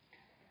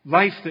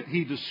life that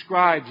He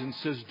describes and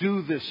says,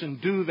 do this and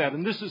do that.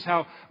 And this is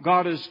how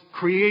God has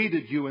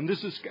created you. And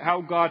this is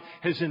how God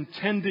has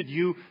intended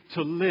you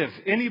to live.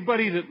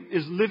 Anybody that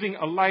is living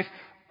a life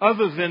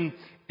other than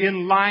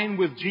in line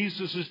with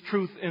Jesus'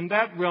 truth in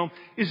that realm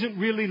isn't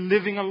really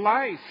living a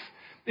life.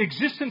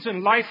 Existence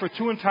and life are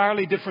two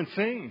entirely different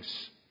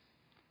things.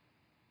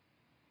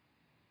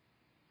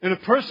 And a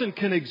person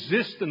can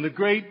exist, and the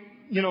great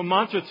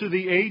mantra through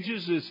the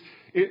ages is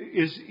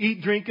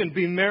eat, drink, and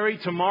be merry.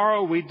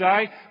 Tomorrow we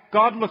die.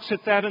 God looks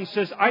at that and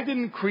says, I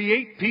didn't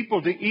create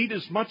people to eat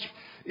as much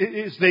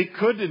as they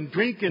could and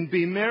drink and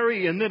be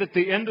merry, and then at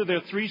the end of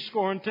their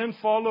 70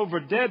 fall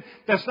over dead.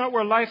 That's not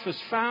where life is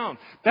found.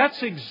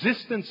 That's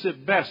existence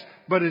at best,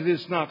 but it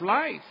is not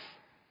life.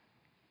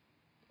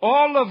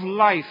 All of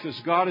life, as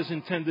God has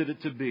intended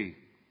it to be,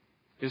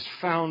 is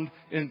found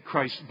in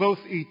Christ, both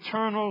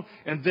eternal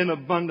and then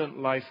abundant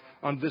life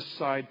on this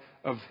side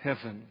of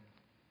heaven.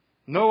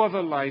 No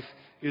other life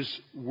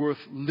is worth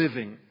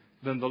living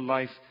than the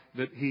life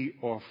that He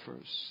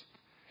offers.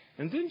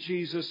 And then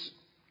Jesus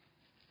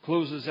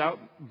closes out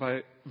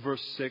by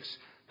verse 6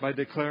 by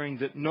declaring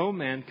that no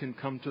man can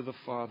come to the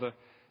Father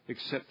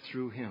except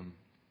through Him.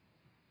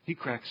 He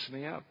cracks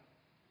me up.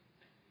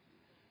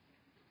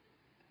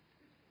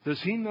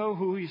 Does He know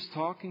who He's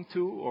talking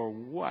to or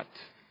what?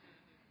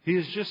 He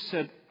has just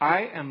said,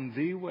 I am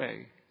the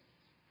way,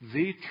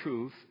 the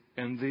truth,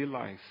 and the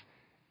life.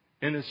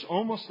 And it's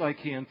almost like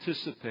He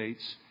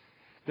anticipates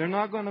they're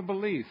not going to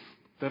believe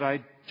that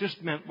I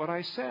just meant what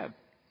I said.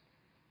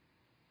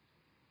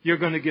 You're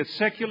going to get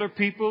secular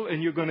people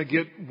and you're going to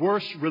get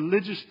worse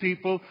religious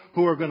people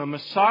who are going to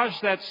massage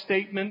that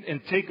statement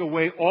and take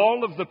away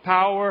all of the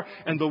power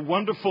and the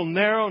wonderful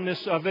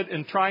narrowness of it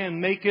and try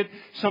and make it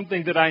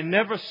something that I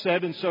never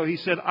said. And so He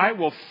said, I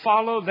will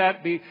follow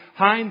that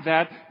behind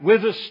that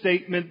with a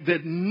statement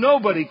that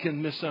nobody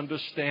can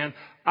misunderstand.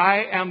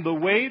 I am the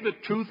way, the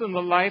truth, and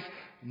the life.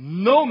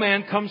 No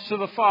man comes to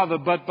the Father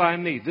but by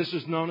me. This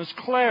is known as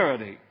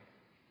clarity.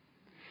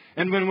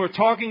 And when we're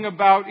talking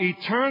about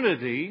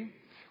eternity,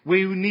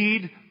 we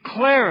need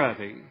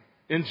clarity.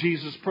 And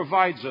Jesus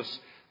provides us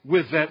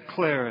with that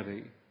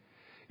clarity.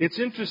 It's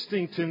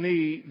interesting to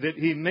me that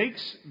He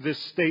makes this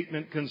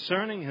statement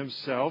concerning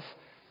Himself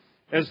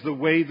as the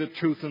way, the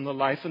truth, and the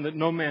life, and that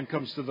no man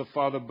comes to the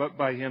Father but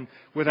by Him,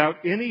 without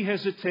any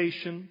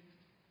hesitation,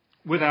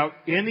 without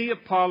any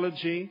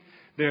apology.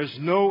 There's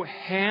no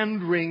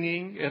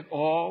hand-wringing at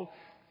all.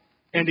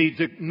 And He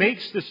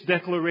makes this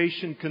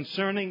declaration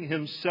concerning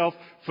Himself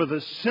for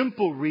the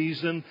simple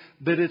reason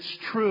that it's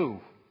true.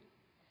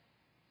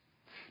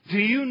 Do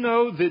you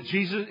know that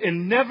Jesus,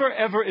 and never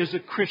ever as a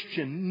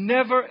Christian,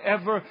 never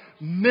ever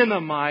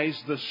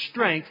minimize the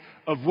strength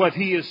of what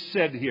He has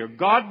said here.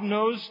 God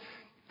knows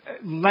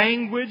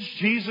language.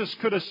 Jesus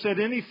could have said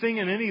anything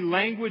in any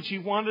language He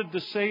wanted to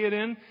say it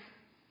in.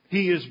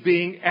 He is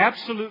being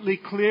absolutely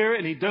clear,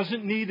 and He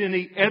doesn't need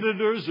any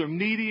editors or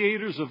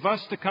mediators of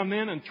us to come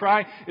in and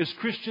try as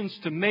Christians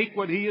to make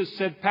what He has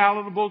said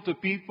palatable to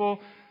people.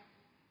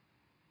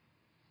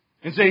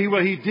 and say,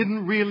 well, he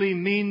didn't really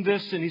mean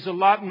this, and he's a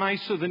lot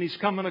nicer than he's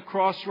coming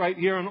across right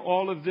here in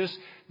all of this.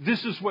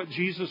 This is what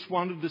Jesus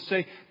wanted to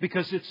say,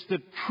 because it's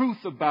the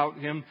truth about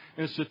him,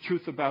 and it's the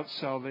truth about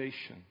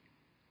salvation.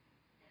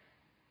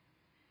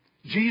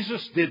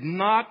 Jesus did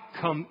not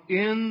come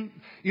in.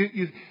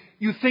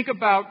 You think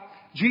about,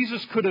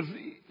 Jesus could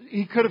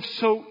have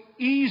so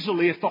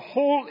easily, if the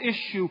whole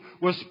issue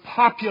was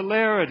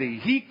popularity,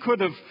 he could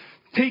have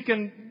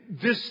taken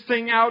this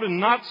thing out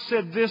and not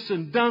said this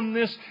and done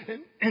this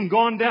and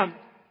gone down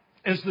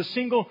as the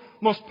single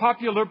most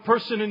popular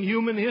person in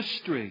human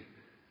history.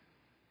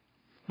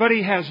 But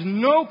he has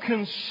no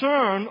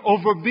concern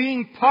over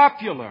being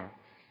popular.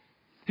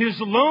 His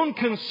lone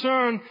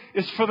concern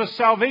is for the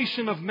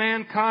salvation of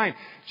mankind.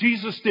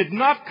 Jesus did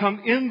not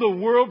come in the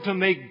world to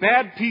make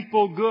bad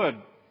people good.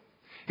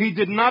 He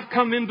did not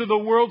come into the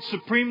world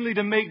supremely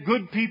to make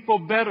good people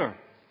better.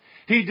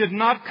 He did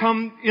not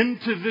come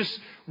into this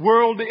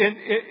world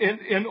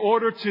in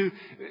order to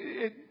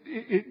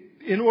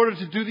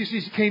do these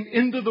things. He came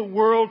into the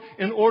world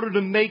in order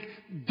to make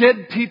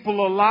dead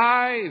people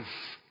alive.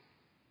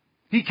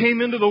 He came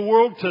into the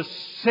world to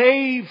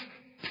save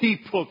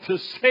people, to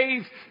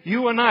save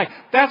you and I.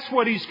 That's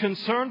what he's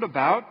concerned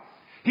about.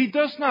 He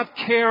does not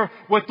care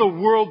what the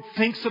world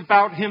thinks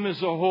about him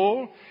as a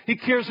whole. He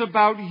cares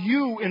about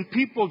you and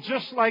people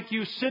just like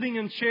you sitting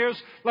in chairs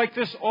like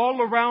this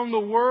all around the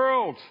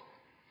world.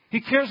 He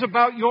cares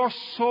about your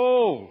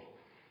soul.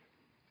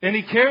 And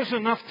he cares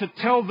enough to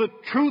tell the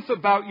truth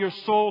about your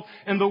soul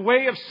and the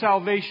way of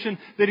salvation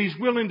that he's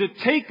willing to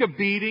take a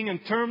beating in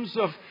terms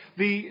of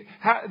the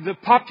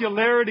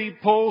popularity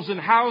polls and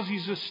how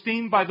he's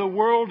esteemed by the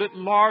world at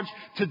large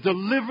to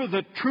deliver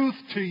the truth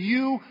to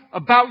you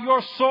about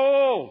your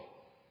soul.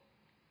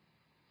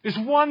 It's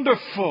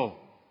wonderful.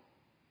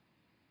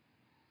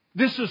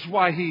 This is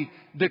why he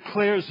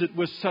declares it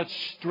with such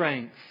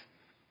strength,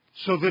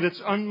 so that it's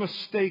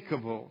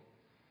unmistakable.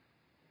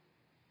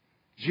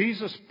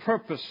 Jesus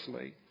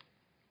purposely,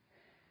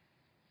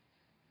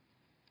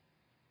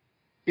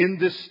 in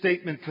this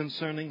statement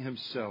concerning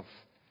himself,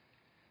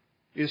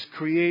 is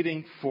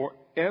creating for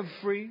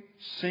every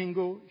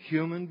single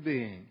human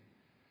being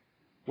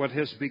what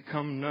has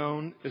become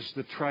known as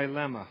the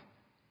trilemma.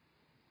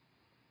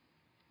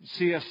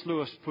 C.S.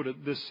 Lewis put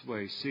it this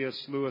way.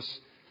 C.S. Lewis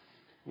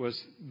was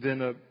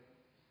then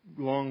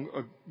long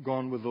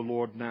gone with the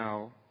Lord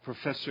now,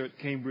 professor at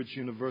Cambridge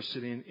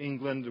University in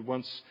England,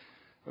 once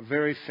a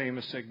very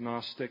famous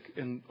agnostic,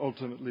 and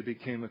ultimately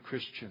became a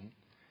Christian.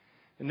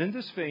 And in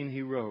this vein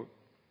he wrote,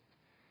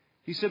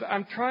 he said,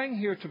 I'm trying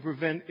here to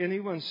prevent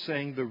anyone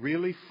saying the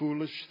really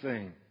foolish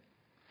thing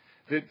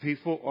that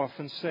people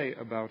often say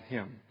about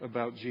him,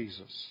 about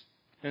Jesus.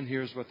 And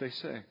here's what they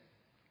say.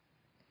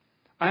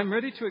 I'm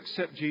ready to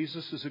accept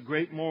Jesus as a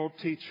great moral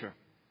teacher,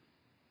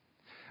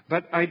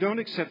 but I don't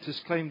accept his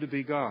claim to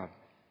be God.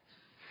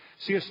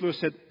 C.S. Lewis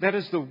said, that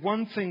is the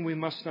one thing we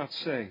must not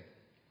say.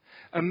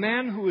 A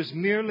man who is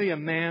merely a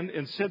man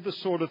and said the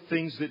sort of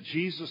things that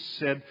Jesus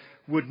said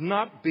would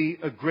not be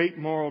a great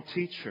moral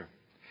teacher.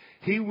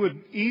 He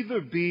would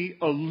either be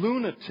a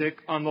lunatic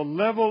on the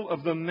level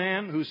of the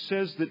man who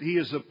says that he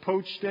is a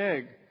poached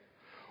egg,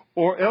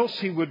 or else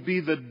he would be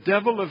the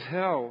devil of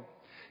hell.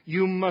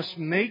 You must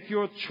make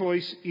your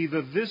choice.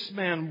 Either this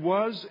man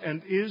was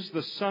and is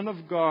the Son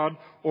of God,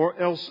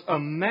 or else a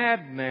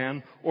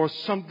madman, or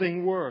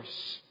something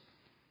worse.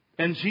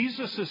 And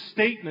Jesus'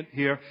 statement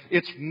here,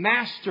 it's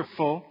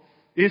masterful.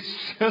 It's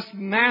just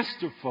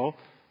masterful.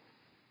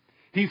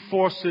 He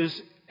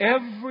forces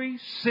every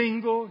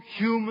single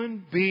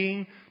human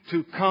being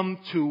to come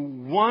to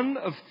one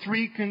of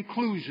three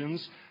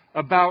conclusions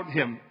about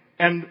him.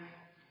 And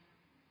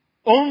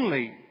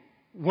only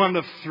one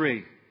of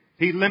three.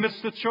 He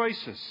limits the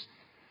choices.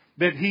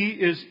 That he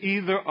is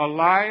either a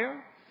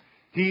liar,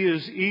 he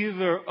is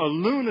either a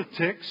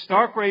lunatic,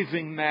 stark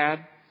raving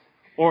mad,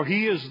 or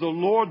he is the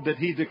Lord that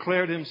he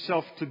declared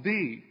himself to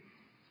be.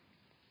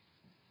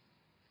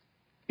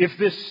 If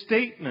this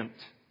statement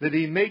that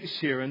he makes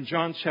here in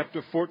John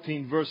chapter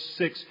 14, verse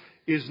 6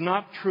 is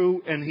not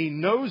true, and he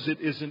knows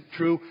it isn't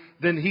true,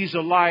 then he's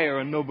a liar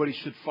and nobody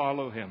should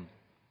follow him.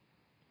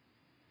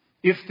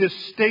 If this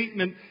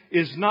statement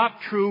is not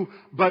true,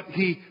 but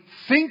he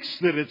thinks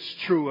that it's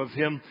true of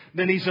him,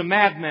 then he's a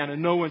madman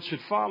and no one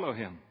should follow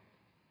him.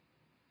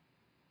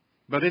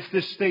 But if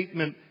this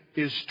statement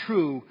is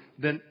true,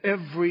 then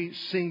every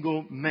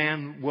single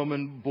man,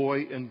 woman,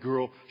 boy, and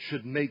girl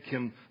should make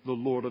him the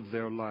Lord of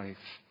their life.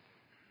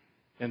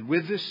 And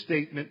with this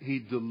statement, he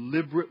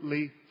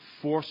deliberately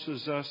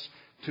forces us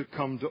to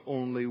come to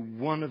only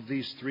one of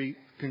these three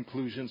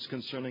conclusions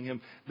concerning him.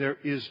 There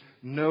is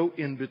no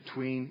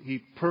in-between. He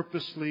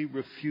purposely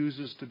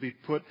refuses to be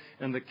put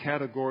in the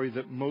category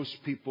that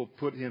most people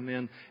put him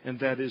in, and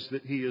that is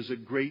that he is a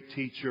great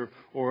teacher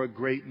or a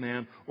great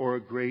man or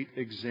a great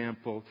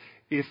example.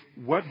 If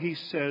what he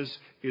says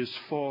is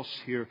false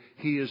here,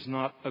 he is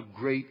not a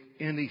great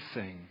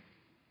anything.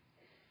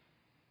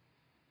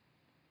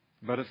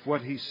 But if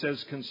what he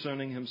says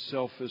concerning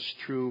himself is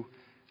true,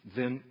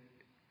 then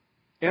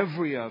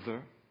every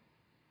other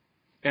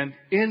And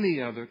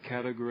any other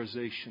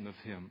categorization of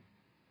Him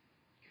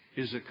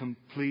is a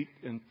complete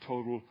and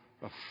total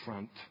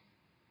affront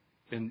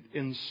and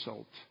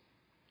insult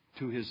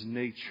to His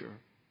nature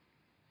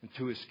and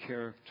to His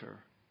character.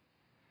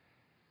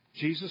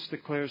 Jesus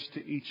declares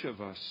to each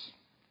of us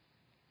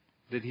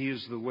that He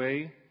is the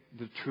way,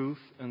 the truth,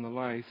 and the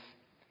life.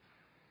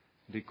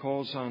 And He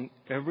calls on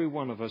every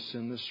one of us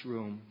in this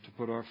room to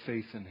put our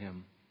faith in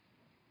Him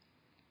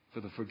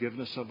for the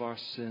forgiveness of our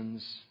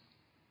sins,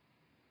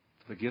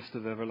 for the gift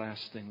of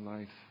everlasting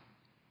life,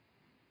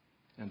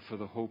 and for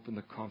the hope and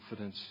the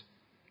confidence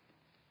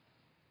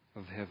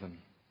of heaven.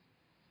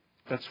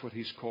 That's what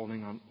He's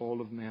calling on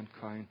all of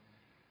mankind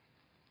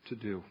to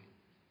do,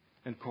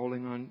 and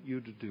calling on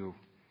you to do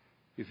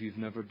if you've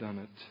never done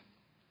it.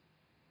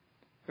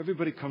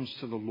 Everybody comes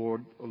to the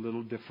Lord a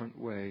little different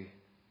way.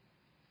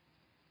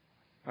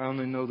 I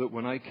only know that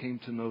when I came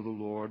to know the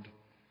Lord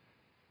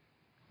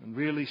and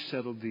really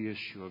settled the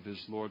issue of His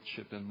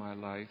Lordship in my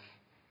life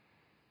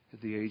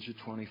at the age of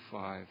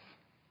 25,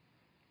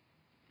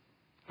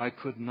 I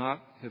could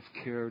not have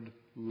cared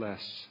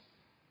less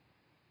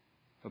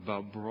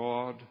about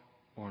broad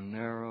or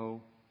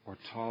narrow or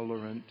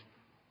tolerant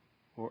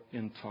or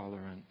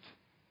intolerant.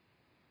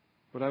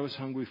 What I was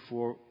hungry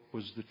for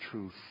was the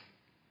truth,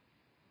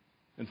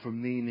 and for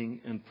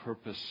meaning and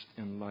purpose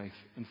in life,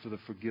 and for the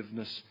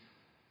forgiveness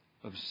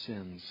of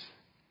sins.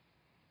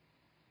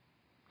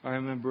 I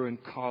remember in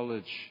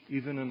college,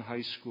 even in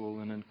high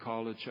school and in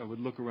college, I would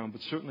look around,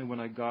 but certainly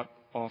when I got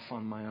off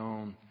on my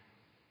own,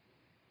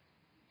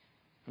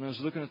 and I was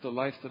looking at the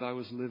life that I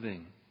was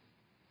living,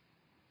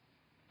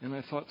 and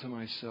I thought to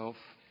myself,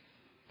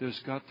 there's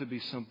got to be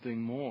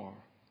something more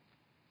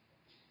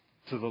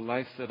to the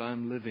life that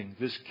I'm living.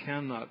 This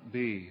cannot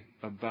be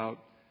about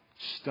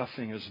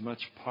stuffing as much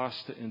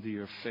pasta into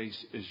your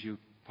face as you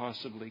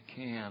possibly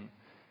can,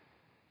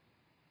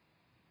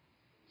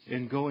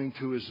 and going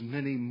to as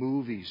many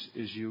movies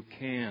as you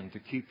can to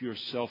keep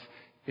yourself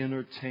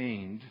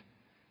entertained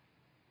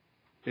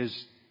as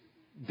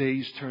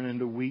days turn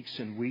into weeks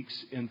and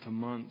weeks into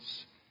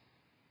months,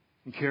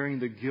 and carrying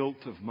the guilt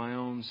of my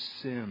own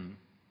sin.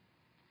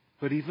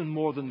 But even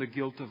more than the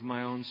guilt of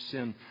my own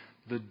sin,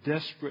 the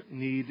desperate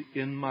need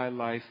in my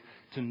life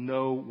to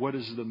know what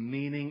is the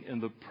meaning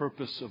and the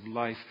purpose of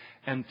life,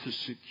 and to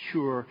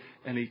secure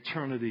an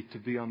eternity to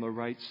be on the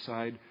right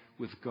side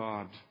with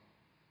God.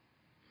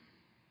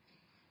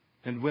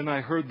 And when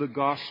I heard the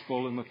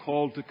gospel and the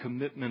call to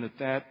commitment at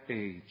that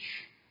age,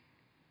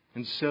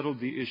 and settled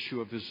the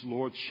issue of His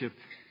Lordship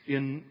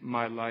in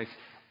my life,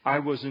 I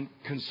wasn't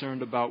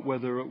concerned about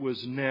whether it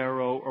was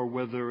narrow or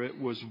whether it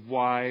was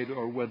wide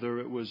or whether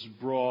it was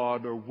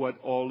broad or what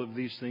all of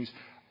these things.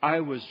 I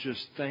was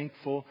just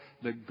thankful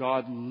that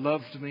God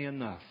loved me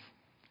enough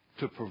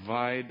to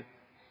provide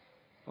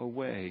a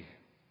way.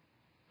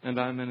 And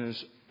I'm in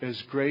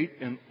as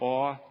great an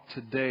awe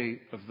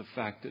today of the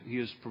fact that He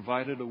has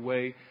provided a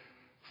way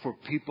for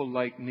people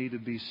like me to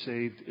be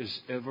saved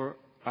as ever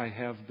I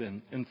have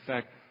been. In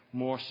fact,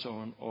 more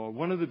so in awe.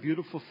 One of the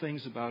beautiful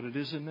things about it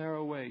is a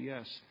narrow way,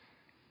 yes.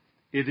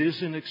 It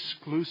is an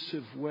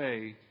exclusive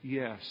way,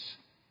 yes.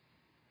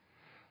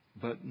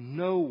 But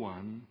no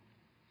one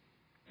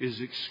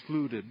is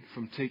excluded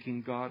from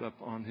taking God up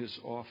on His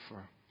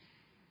offer.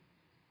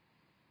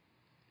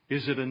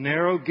 Is it a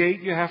narrow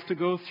gate you have to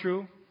go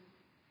through?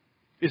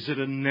 Is it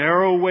a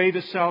narrow way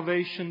to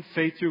salvation,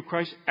 faith through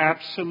Christ?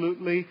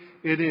 Absolutely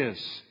it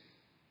is.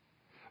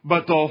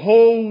 But the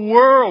whole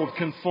world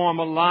can form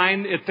a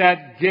line at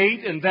that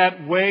gate and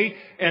that way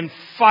and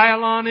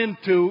file on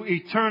into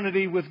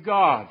eternity with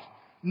God.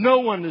 No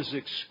one is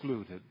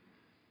excluded.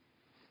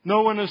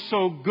 No one is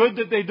so good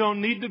that they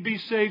don't need to be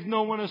saved.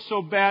 No one is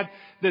so bad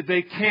that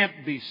they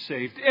can't be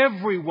saved.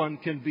 Everyone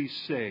can be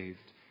saved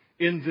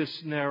in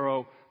this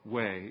narrow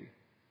way.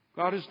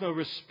 God is no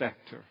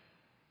respecter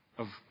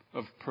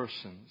of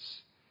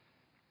persons.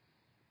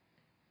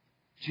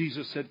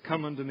 Jesus said,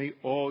 "Come unto me,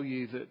 all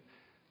ye that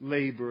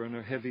labor and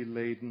are heavy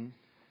laden,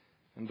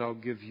 and I'll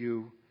give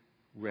you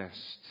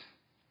rest."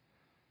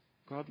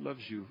 God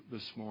loves you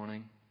this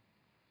morning.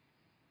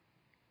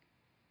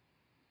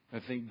 I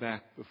think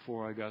back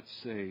before I got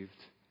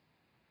saved,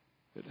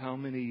 that how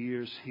many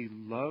years He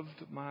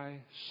loved my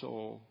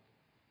soul,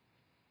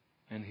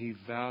 and He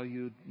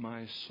valued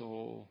my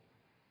soul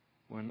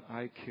when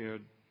I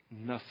cared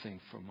nothing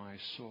for my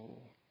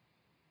soul.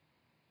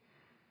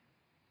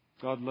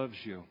 God loves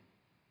you,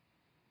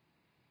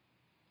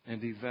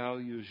 and He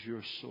values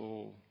your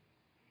soul,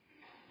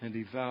 and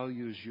He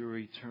values your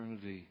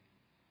eternity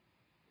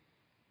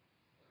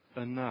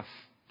enough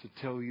to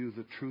tell you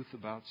the truth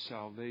about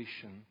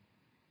salvation,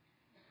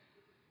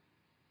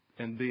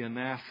 and be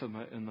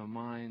anathema in the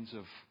minds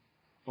of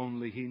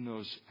only He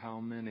knows how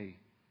many,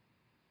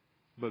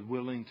 but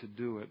willing to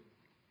do it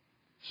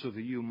so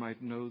that you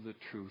might know the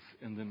truth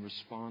and then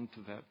respond to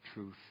that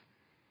truth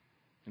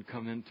and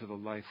come into the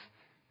life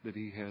that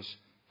He has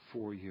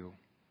for you.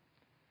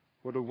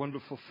 What a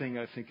wonderful thing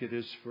I think it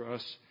is for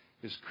us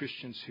as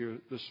Christians here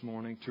this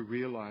morning to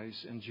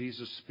realize, and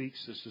Jesus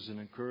speaks this as an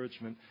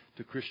encouragement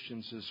to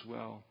Christians as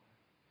well,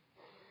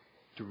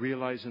 to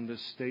realize in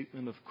this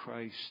statement of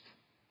Christ,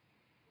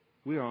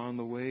 we are on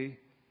the way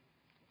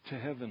to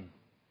heaven.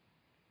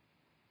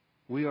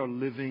 We are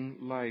living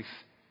life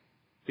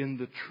in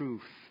the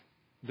truth.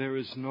 There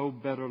is no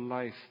better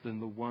life than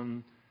the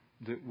one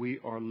that we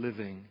are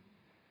living.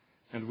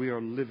 And we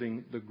are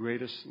living the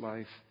greatest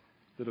life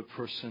that a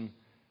person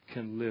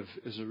can live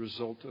as a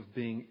result of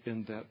being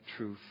in that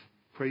truth.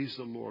 Praise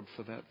the Lord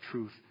for that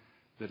truth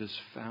that is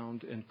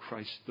found in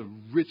Christ, the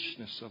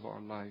richness of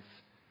our life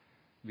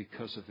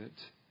because of it.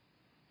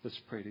 Let's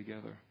pray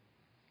together.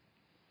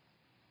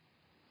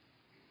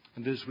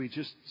 And as we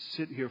just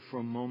sit here for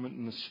a moment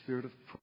in the spirit of prayer,